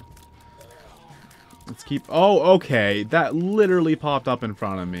 Okay. Let's keep... Oh, okay. That literally popped up in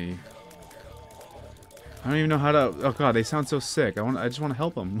front of me. I don't even know how to... Oh, God. They sound so sick. I just want to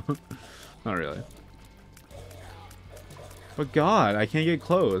help them. Not really. But God, I can't get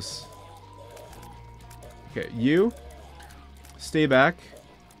close. Okay, you stay back.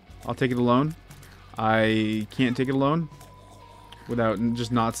 I'll take it alone. I can't take it alone without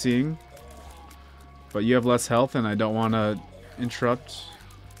just not seeing. But you have less health, and I don't want to interrupt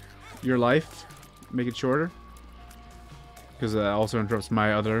your life. Make it shorter. Because that also interrupts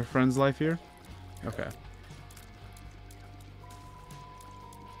my other friend's life here. Okay.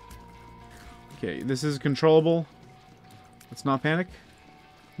 Okay, this is controllable. Let's not panic.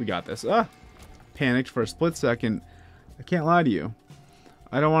 We got this. Ah! Panicked for a split second. I can't lie to you.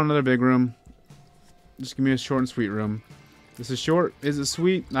 I don't want another big room. Just give me a short and sweet room. This is short. Is it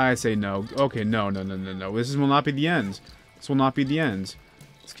sweet? I say no. Okay, no. This will not be the end. This will not be the end.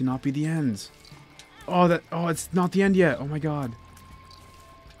 This cannot be the end. Oh, it's not the end yet. Oh my God.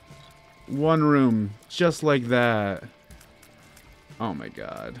 One room. Just like that. Oh my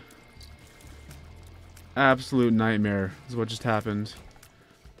God. Absolute nightmare is what just happened.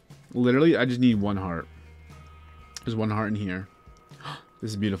 Literally, I just need one heart. There's one heart in here.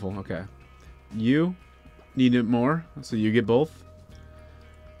 This is beautiful. Okay. You need it more, so you get both.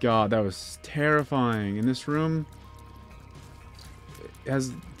 God, that was terrifying. In this room, it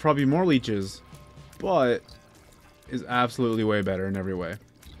has probably more leeches, but is absolutely way better in every way.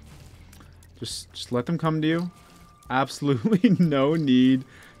 Just let them come to you. Absolutely no need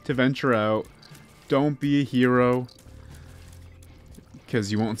to venture out. Don't be a hero,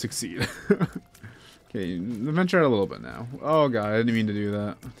 because you won't succeed. Okay, venture out a little bit now. Oh God, I didn't mean to do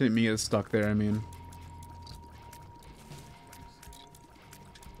that. I didn't mean to get stuck there, I mean.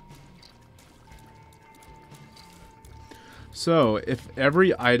 So, if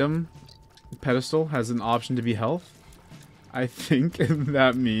every item pedestal has an option to be health, I think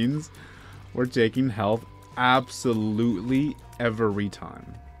that means we're taking health absolutely every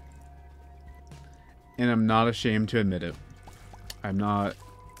time. And I'm not ashamed to admit it. I'm not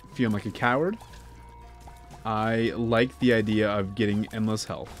feeling like a coward. I like the idea of getting endless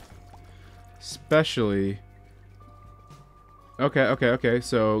health. Especially... Okay.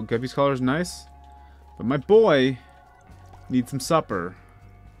 So, Guppy's collar is nice. But my boy needs some supper.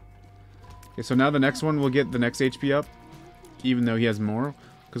 Okay, so now the next one will get the next HP up. Even though he has more.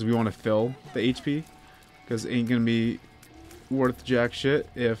 Because we want to fill the HP. Because it ain't going to be worth jack shit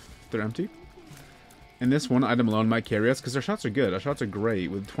if they're empty. And this one item alone might carry us, because our shots are good. Our shots are great.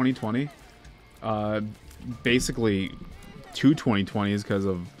 With 2020, basically 2 2020s because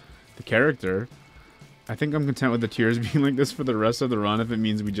of the character. I think I'm content with the tiers being like this for the rest of the run if it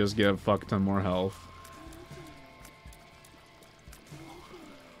means we just get a fuck ton more health.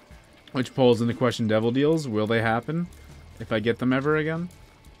 Which pulls into question devil deals. Will they happen? If I get them ever again?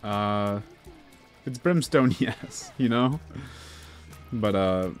 If it's Brimstone, yes. You know? But,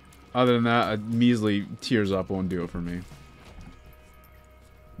 other than that, a measly tears up won't do it for me.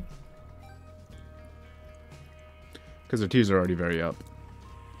 Because their tears are already very up.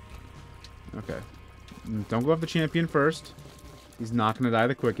 Okay. Don't go off the champion first. He's not going to die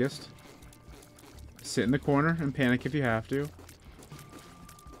the quickest. Sit in the corner and panic if you have to.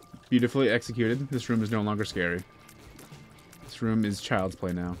 Beautifully executed. This room is no longer scary. this room is child's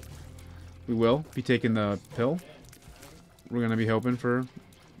play now. We will be taking the pill. We're going to be hoping for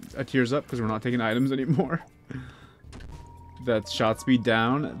a tears up because we're not taking items anymore. That's shot speed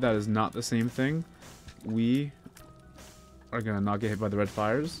down. That is not the same thing. We are going to not get hit by the red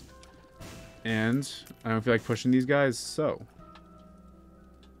fires. And I don't feel like pushing these guys, so...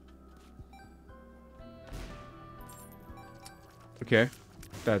 Okay.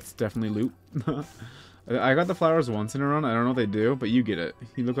 That's definitely loot. I got the flowers once in a run. I don't know what they do, but you get it.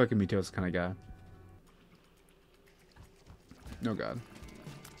 You look like a Mitos kind of guy. Oh god.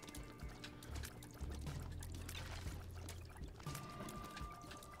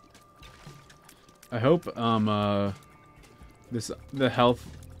 I hope the health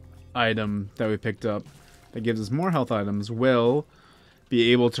item that we picked up that gives us more health items will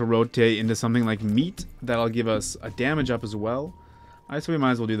be able to rotate into something like meat that'll give us a damage up as well. I say we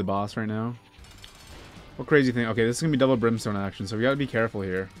might as well do the boss right now. What crazy thing? Okay, this is gonna be double brimstone action, so we gotta be careful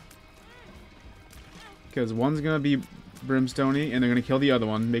here. Because one's gonna be brimstoney, and they're gonna kill the other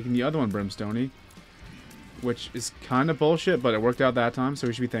one, making the other one brimstoney. Which is kind of bullshit, but it worked out that time, so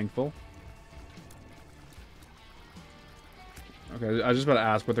we should be thankful. Okay, I was just about to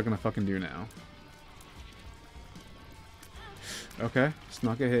ask what they're gonna fucking do now. Okay, let's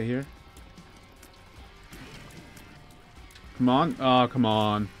not get hit here. Come on. Oh, come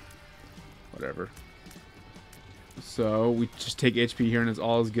on. Whatever. So, we just take HP here and it's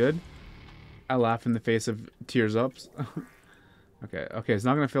all is good. I laugh in the face of tears ups. Okay, it's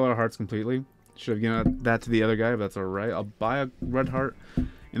not going to fill our hearts completely. Should have given that to the other guy, but that's alright. I'll buy a red heart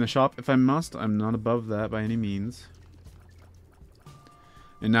in the shop if I must. I'm not above that by any means.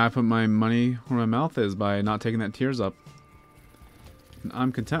 And now I put my money where my mouth is by not taking that tears up. And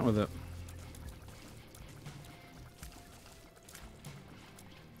I'm content with it.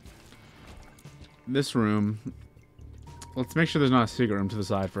 This room, let's make sure there's not a secret room to the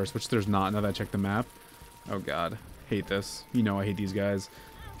side first, which there's not now that I checked the map. Oh god, hate this. You know I hate these guys.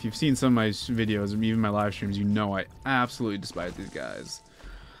 If you've seen some of my videos, or even my live streams, you know I absolutely despise these guys.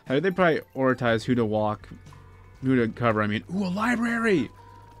 How do they prioritize who to walk, who to cover? I mean, ooh, a library!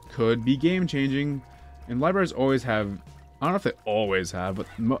 Could be game changing. And libraries always have, I don't know if they always have, but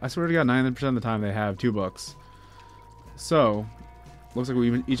I swear to god 90% of the time they have 2 books. So, looks like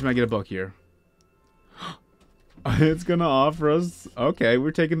we each might get a book here. It's gonna offer us... Okay, we're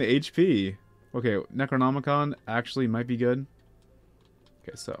taking the HP. Okay, Necronomicon actually might be good.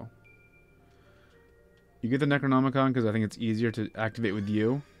 Okay, so... You get the Necronomicon because I think it's easier to activate with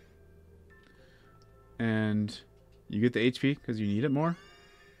you. And you get the HP because you need it more.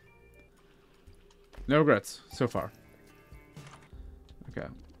 No regrets so far. Okay.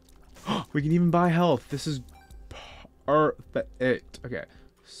 We can even buy health. This is perfect. Okay,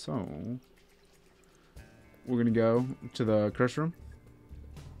 so... We're gonna go to the curse room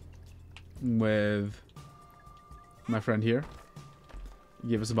with my friend here.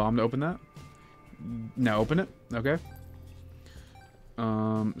 Give us a bomb to open that. Now open it. Okay.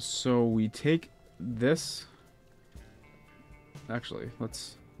 So we take this. Actually,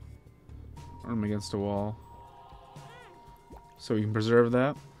 let's arm them against a wall so we can preserve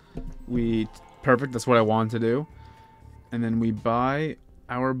that. Perfect. That's what I wanted to do. And then we buy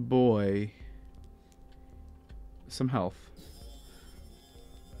our boy some health.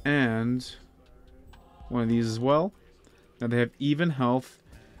 And one of these as well. Now they have even health.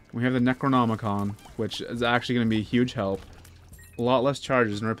 We have the Necronomicon, which is actually going to be a huge help. A lot less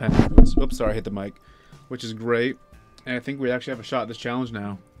charges and repentance. Oops, sorry, I hit the mic. Which is great. And I think we actually have a shot at this challenge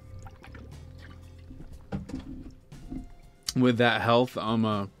now. With that health,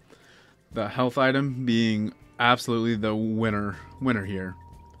 the health item being absolutely the winner here.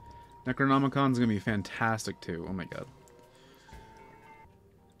 Necronomicon's gonna be fantastic too. Oh my god.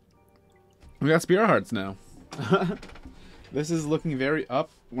 We got Spirit Hearts now. This is looking very up.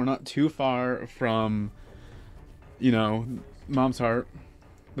 We're not too far from, you know, Mom's Heart.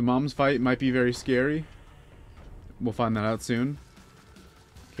 The Mom's fight might be very scary. We'll find that out soon.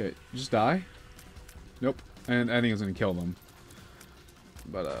 Okay, just die. Nope. And I think it's gonna kill them.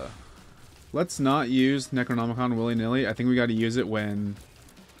 But let's not use Necronomicon willy-nilly. I think we gotta use it when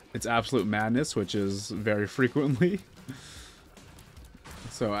it's absolute madness, which is very frequently.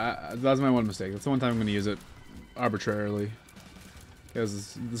 So that's my one mistake. That's the one time I'm going to use it arbitrarily.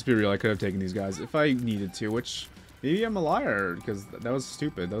 Because let's be real, I could have taken these guys if I needed to, which maybe I'm a liar because that was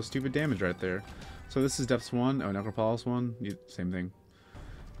stupid. That was stupid damage right there. So this is Depths 1. Oh, Necropolis 1. Same thing,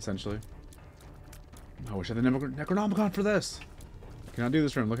 essentially. I wish I had the Necronomicon for this. I cannot do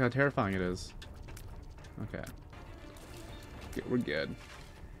this room. Look how terrifying it is. Okay, we're good.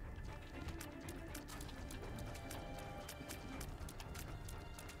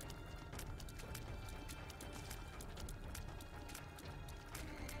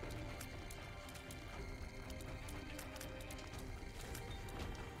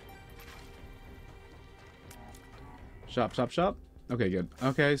 Shop, shop, shop. Okay, good.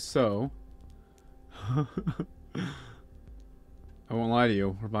 Okay, so... I won't lie to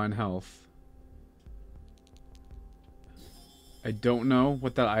you. We're buying health. I don't know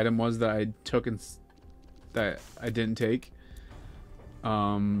what that item was that I took and that I didn't take.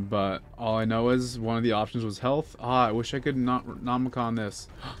 But all I know is one of the options was health. Ah, I wish I could not Namicon this.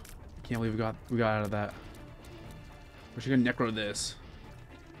 I can't believe we got out of that. Wish I could necro this.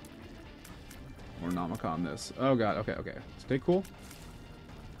 Or Namicon this. Oh god, okay, okay. Stay cool.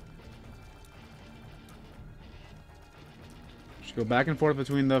 Just go back and forth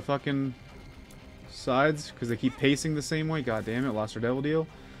between the fucking sides because they keep pacing the same way. God damn it, lost our devil deal.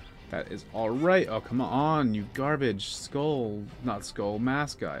 That is alright. Oh, come on, you garbage skull. Not skull,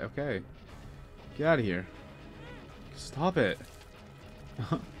 mask guy. Okay. Get out of here. Stop it.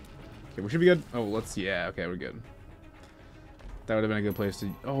 Okay, we should be good. Oh, let's... Yeah, okay, we're good. That would have been a good place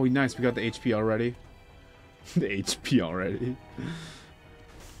to... Oh, nice. We got the HP already. The HP already.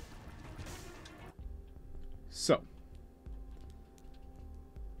 So.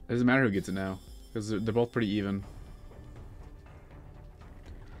 It doesn't matter who gets it now. Because they're both pretty even.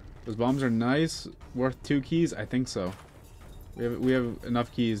 Those bombs are nice. Worth 2 keys? I think so. We have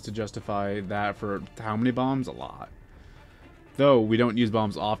enough keys to justify that for how many bombs? A lot. Though, we don't use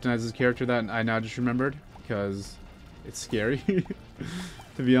bombs often as this character that I now just remembered. Because it's scary.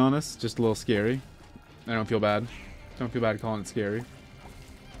 To be honest. Just a little scary. I don't feel bad. Don't feel bad calling it scary.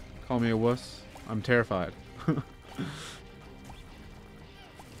 Call me a wuss. I'm terrified.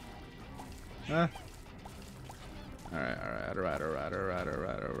 Ah. Alright,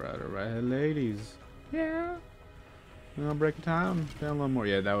 ladies. Yeah. I'll break it down a little more.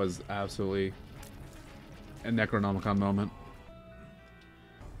 Yeah, that was absolutely a Necronomicon moment.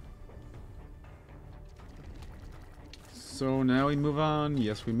 So now we move on.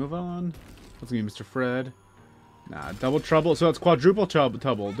 Yes, we move on. What's gonna be Mr. Fred? Nah, double trouble. So it's quadruple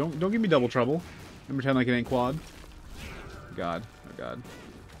trouble. Don't give me double trouble. And pretend like it ain't quad. God. Oh god.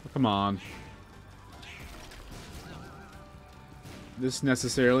 Oh, come on. This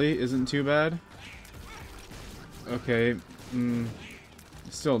necessarily isn't too bad. Okay.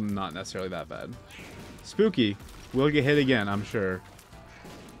 Still not necessarily that bad. Spooky. We'll get hit again, I'm sure.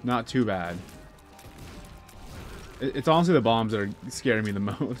 Not too bad. It's honestly the bombs that are scaring me the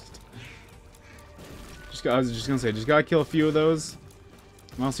most. I was just gonna say, just gotta kill a few of those.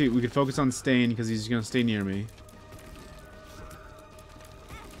 Honestly, we could focus on Stain because he's gonna stay near me.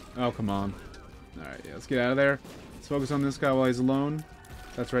 Oh, come on. Alright, yeah, let's get out of there. Let's focus on this guy while he's alone.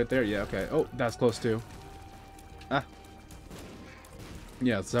 That's right there. Yeah, okay. Oh, that's close too. Ah.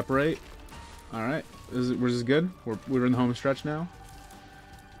 Yeah, let's separate. Alright. We're just good. We're in the home stretch now.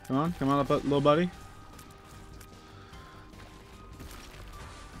 Come on up, little buddy.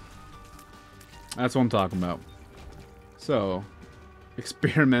 That's what I'm talking about. So,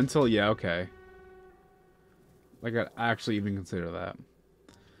 experimental? Yeah, okay. Like, I'd actually even consider that.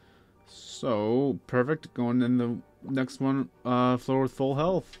 So, perfect. Going in the next one, floor with full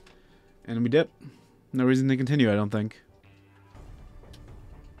health. And we dip. No reason to continue, I don't think.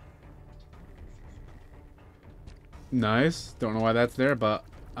 Nice. Don't know why that's there, but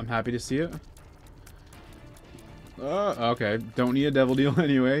I'm happy to see it. Okay. Don't need a devil deal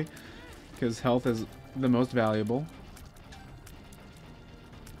anyway. Because health is the most valuable.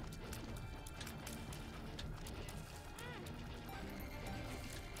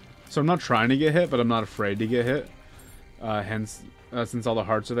 So I'm not trying to get hit, but I'm not afraid to get hit. Hence, since all the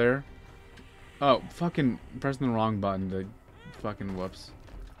hearts are there. Oh, fucking pressing the wrong button to fucking whoops.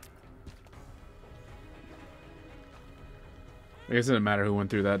 I guess it didn't matter who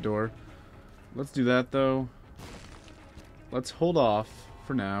went through that door. Let's do that, though. Let's hold off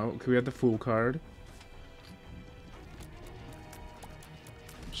for now. Could we have the Fool card?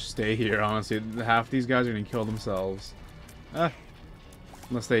 Just stay here, honestly. Half these guys are going to kill themselves. Ah.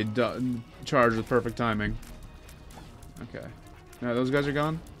 Unless they charge with perfect timing. Okay. Now those guys are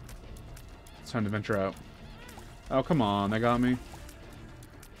gone. It's time to venture out. Oh, come on. They got me.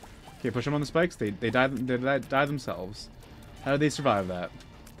 Okay, push them on the spikes. They die themselves. How did they survive that?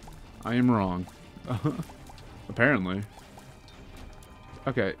 I am wrong. Apparently.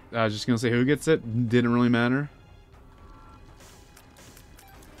 Okay, I was just gonna say who gets it. Didn't really matter.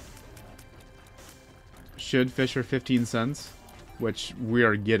 Should fish for 15 cents, which we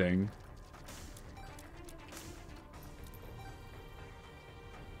are getting.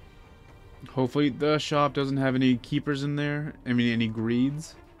 Hopefully the shop doesn't have any keepers in there. I mean, any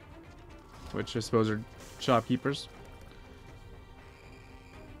greeds, which I suppose are shopkeepers.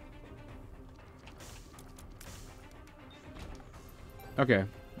 Okay,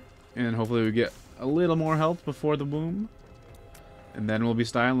 and hopefully we get a little more health before the womb. And then we'll be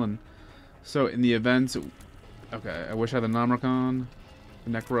styling. So in the event... Okay, I wish I had the Nomicon.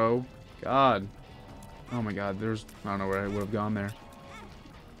 The Necro. God. Oh my god, there's... I don't know where I would have gone there.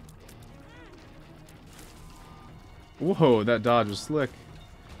 Whoa, that dodge was slick.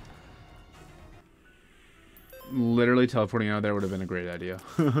 Literally teleporting out of there would have been a great idea.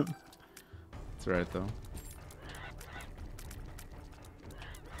 That's right, though.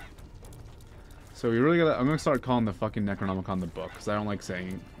 So we really gotta... I'm gonna start calling the fucking Necronomicon the book, because I don't like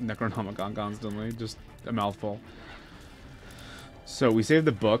saying Necronomicon constantly. Just a mouthful. So we saved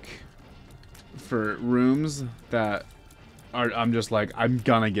the book for rooms that are... I'm just like, I'm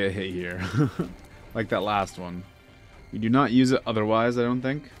gonna get hit here. Like that last one. We do not use it otherwise, I don't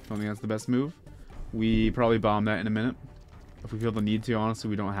think. I don't think that's the best move. We probably bomb that in a minute. If we feel the need to, honestly,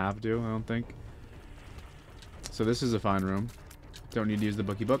 we don't have to, I don't think. So this is a fine room. Don't need to use the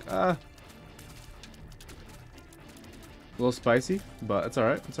bookie book. Ah! A little spicy, but it's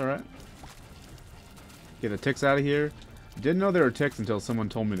alright. It's alright. Get the ticks out of here. Didn't know there were ticks until someone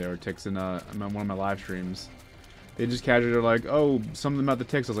told me there were ticks in one of my live streams. They just casually were like, oh, something about the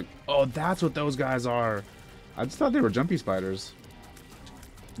ticks. I was like, oh, that's what those guys are. I just thought they were jumpy spiders.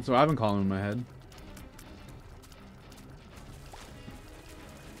 So I've been calling them in my head.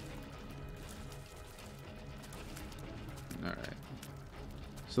 Alright.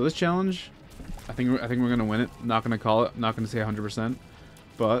 So this challenge... I think we're gonna win it. Not gonna call it. Not gonna say 100%,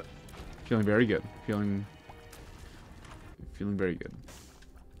 but feeling very good. Feeling very good.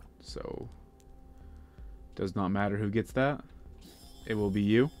 So does not matter who gets that. It will be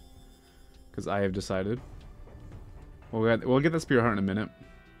you, because I have decided. We'll get the Spirit Heart in a minute.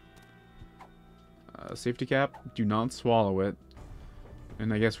 Safety cap. Do not swallow it.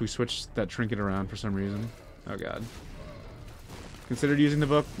 And I guess we switched that trinket around for some reason. Oh god. Considered using the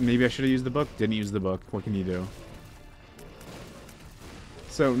book. Maybe I should have used the book. Didn't use the book. What can you do?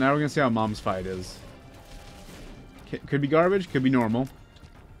 So now we're going to see how Mom's fight is. Could be garbage. Could be normal.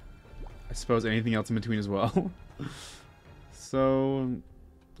 I suppose anything else in between as well. So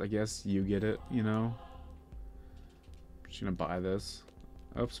I guess you get it, you know. Just going to buy this.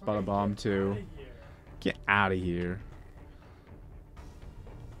 Oh, spot a bomb too. Get out of here.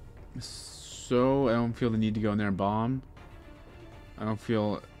 So I don't feel the need to go in there and bomb. I don't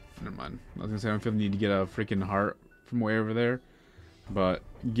feel... Never mind. I was gonna say I don't feel the need to get a freaking heart from way over there. But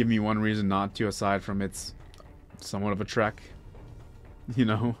give me one reason not to, aside from it's somewhat of a trek. You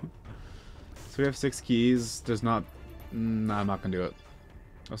know? So we have 6 keys. There's not... Nah, I'm not gonna do it.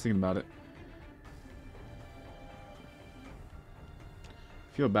 I was thinking about it.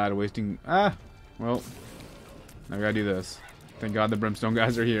 Feel bad wasting... Ah! Well, now we gotta do this. Thank God the brimstone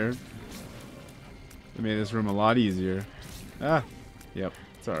guys are here. They made this room a lot easier. Ah! Yep,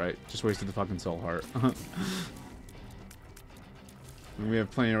 it's alright. Just wasted the fucking soul heart. We have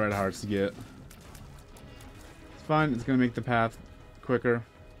plenty of red hearts to get. It's fine. It's going to make the path quicker.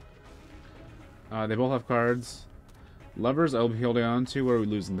 They both have cards. Levers I'll be holding on to. Where are we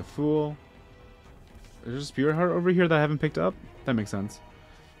losing? The Fool. There's a Spirit Heart over here that I haven't picked up. That makes sense.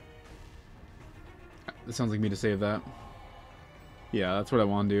 It sounds like me to save that. Yeah, that's what I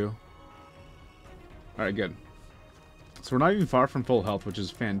want to do. Alright, good. So we're not even far from full health, which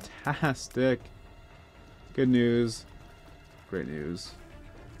is fantastic. Good news. Great news.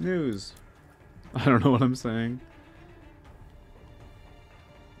 News. I don't know what I'm saying.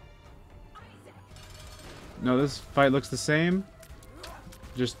 No, this fight looks the same.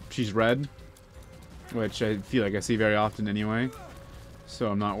 Just, she's red. Which I feel like I see very often anyway.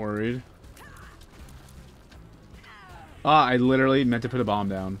 So I'm not worried. Ah, I literally meant to put a bomb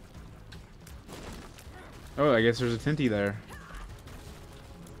down. Oh, I guess there's a Tinty there.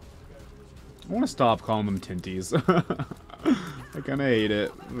 I want to stop calling them Tinties. I kind of hate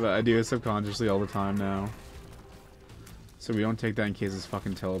it, but I do it subconsciously all the time now. So we don't take that in case it's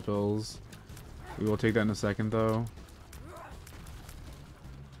fucking telepills. We will take that in a second, though.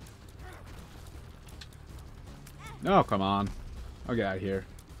 Oh, come on. I'll get out of here.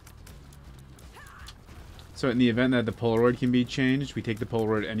 So in the event that the Polaroid can be changed, we take the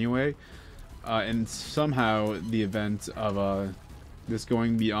Polaroid anyway. And somehow the event of this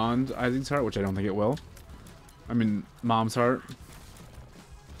going beyond Isaac's heart, which I don't think it will. I mean, Mom's heart.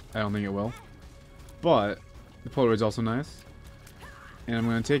 I don't think it will. But the Polaroid's also nice. And I'm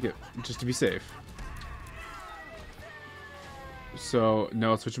going to take it, just to be safe. So,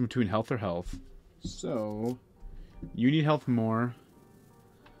 no, switching between health or health. So, you need health more.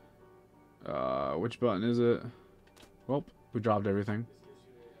 Which button is it? Well, we dropped everything.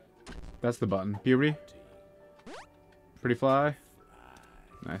 That's the button. Puberty. Pretty fly.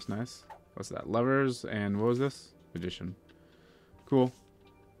 Nice, nice. What's that? Levers and what was this? Magician. Cool.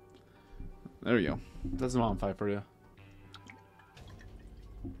 There we go. That's a mom fight for you.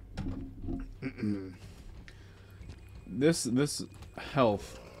 This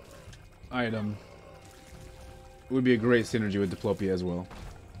health item would be a great synergy with Diplopia as well.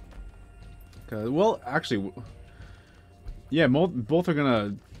 Well, actually, yeah, both are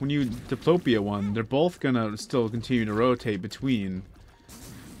gonna, when you Diplopia one, they're both gonna still continue to rotate between,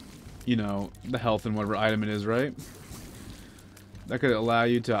 you know, the health and whatever item it is, right? That could allow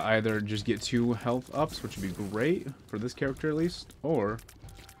you to either just get 2 health ups, which would be great for this character at least, or,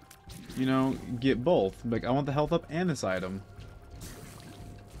 you know, get both. Like, I want the health up and this item.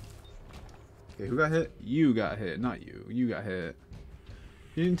 Okay, who got hit? You got hit, not you. You got hit.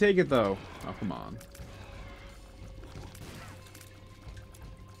 You didn't take it though. Oh, come on.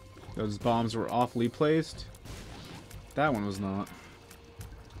 Those bombs were awfully placed. That one was not.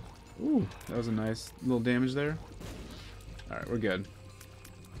 Ooh, that was a nice little damage there. Alright, we're good.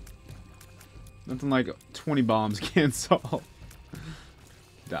 Nothing like 20 bombs can't solve.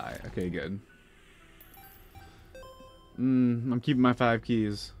 Die. Okay, good. I'm keeping my 5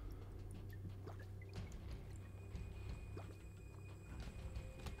 keys.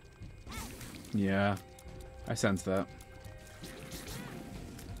 Yeah, I sense that.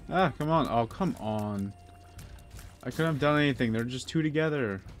 Ah, come on. Oh, come on. I couldn't have done anything. They're just 2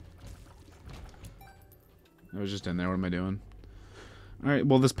 together. I was just in there. What am I doing? Alright,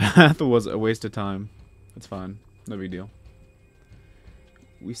 well, this path was a waste of time. That's fine. No big deal.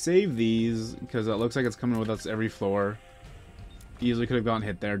 We save these because it looks like it's coming with us every floor. Easily could have gotten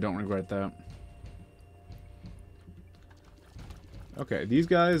hit there. Don't regret that. Okay, these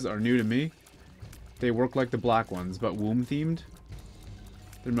guys are new to me. They work like the black ones, but womb themed.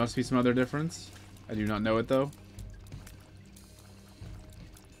 There must be some other difference. I do not know it though.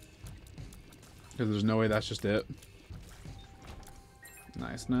 Because there's no way that's just it.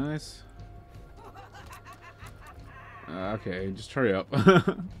 Nice, nice. Okay, just hurry up.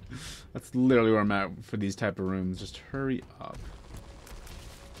 That's literally where I'm at for these type of rooms. Just hurry up.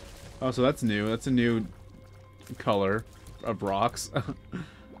 Oh, so that's new. That's a new color of rocks.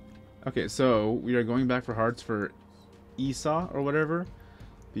 Okay, so we are going back for hearts for Esau or whatever.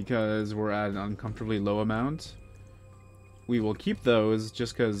 Because we're at an uncomfortably low amount. We will keep those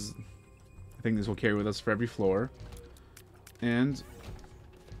just because I think this will carry with us for every floor. And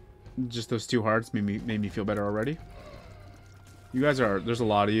just those 2 hearts made me feel better already. You guys are, there's a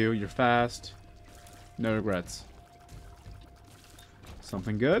lot of you. You're fast. No regrets.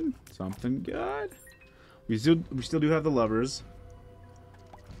 Something good? Something good? We still do have the levers.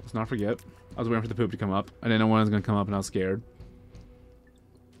 Let's not forget. I was waiting for the poop to come up. I didn't know when it was going to come up and I was scared.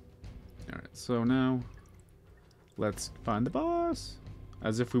 Alright, so now let's find the boss.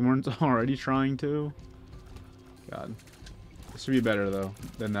 As if we weren't already trying to. God. This should be better though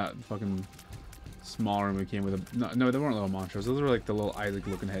than that fucking small room we came with. No, they weren't little monsters. Those were like the little Isaac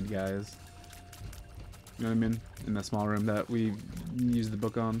looking head guys. You know what I mean? In that small room that we used the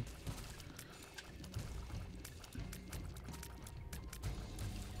book on.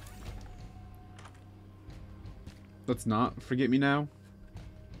 Let's not forget me now.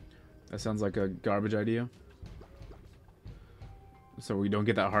 That sounds like a garbage idea. So we don't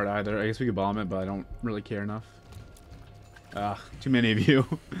get that heart either. I guess we could bomb it, but I don't really care enough. Ah, too many of you.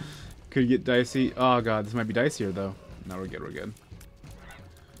 Could get dicey. Oh god, this might be dicier though. No, we're good, we're good.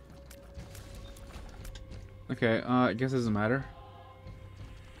 Okay, I guess it doesn't matter.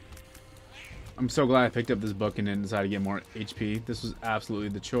 I'm so glad I picked up this book and then decided to get more HP. This was absolutely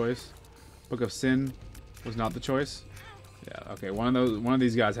the choice. Book of Sin was not the choice. Yeah, okay, one of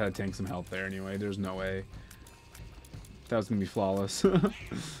these guys had to tank some health there anyway. There's no way that was gonna be flawless.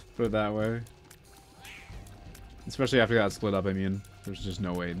 Put it that way. Especially after that split up, I mean, there's just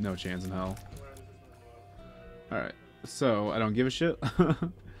no way, no chance in hell. Alright, so I don't give a shit.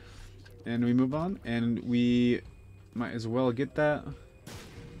 And we move on, and we might as well get that.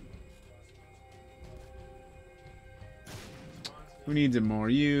 Who needs it more?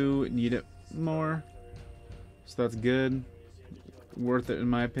 You need it more. So that's good. Worth it in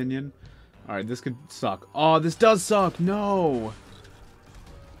my opinion. Alright, this could suck. Oh, this does suck! No!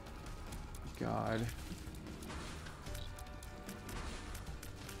 God.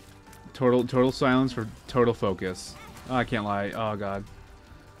 Total silence for total focus. Oh, I can't lie. Oh god.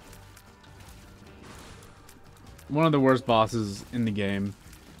 One of the worst bosses in the game.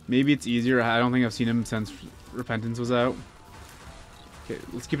 Maybe it's easier. I don't think I've seen him since Repentance was out. Okay,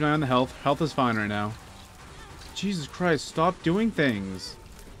 let's keep an eye on the health. Health is fine right now. Jesus Christ, stop doing things.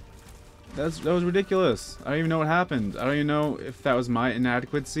 That was ridiculous. I don't even know what happened. I don't even know if that was my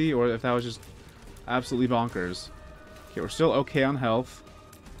inadequacy or if that was just absolutely bonkers. Okay, we're still okay on health.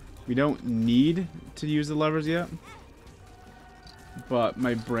 We don't need to use the levers yet. But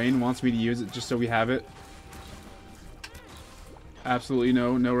my brain wants me to use it just so we have it. Absolutely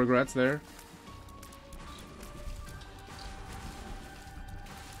no regrets there.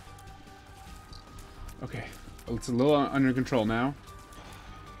 Okay, it's a little under control now.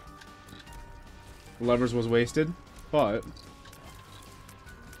 The levers was wasted, but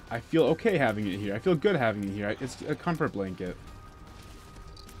I feel okay having it here. I feel good having it here. It's a comfort blanket.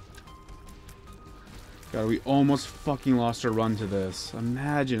 God, we almost fucking lost our run to this.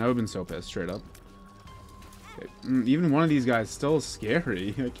 Imagine, I would have been so pissed, straight up. Okay. Even one of these guys still is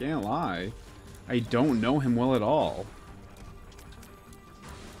scary. I can't lie. I don't know him well at all.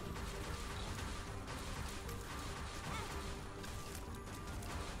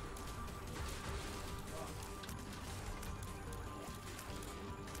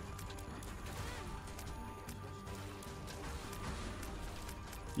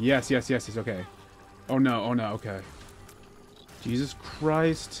 Yes, okay. Oh no, okay. Jesus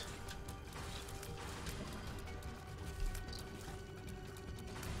Christ.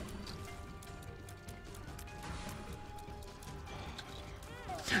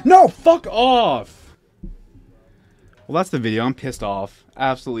 No, fuck off! Well, that's the video. I'm pissed off.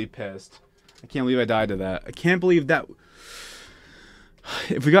 Absolutely pissed. I can't believe I died to that. I can't believe that...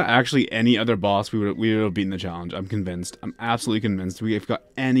 If we got actually any other boss, we would have beaten the challenge. I'm convinced. I'm absolutely convinced. If we got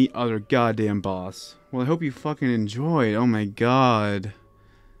any other goddamn boss. Well, I hope you fucking enjoyed. Oh my god.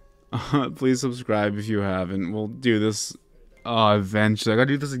 Please subscribe if you haven't. We'll do this eventually. I gotta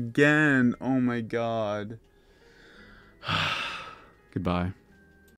do this again. Oh my god. Goodbye.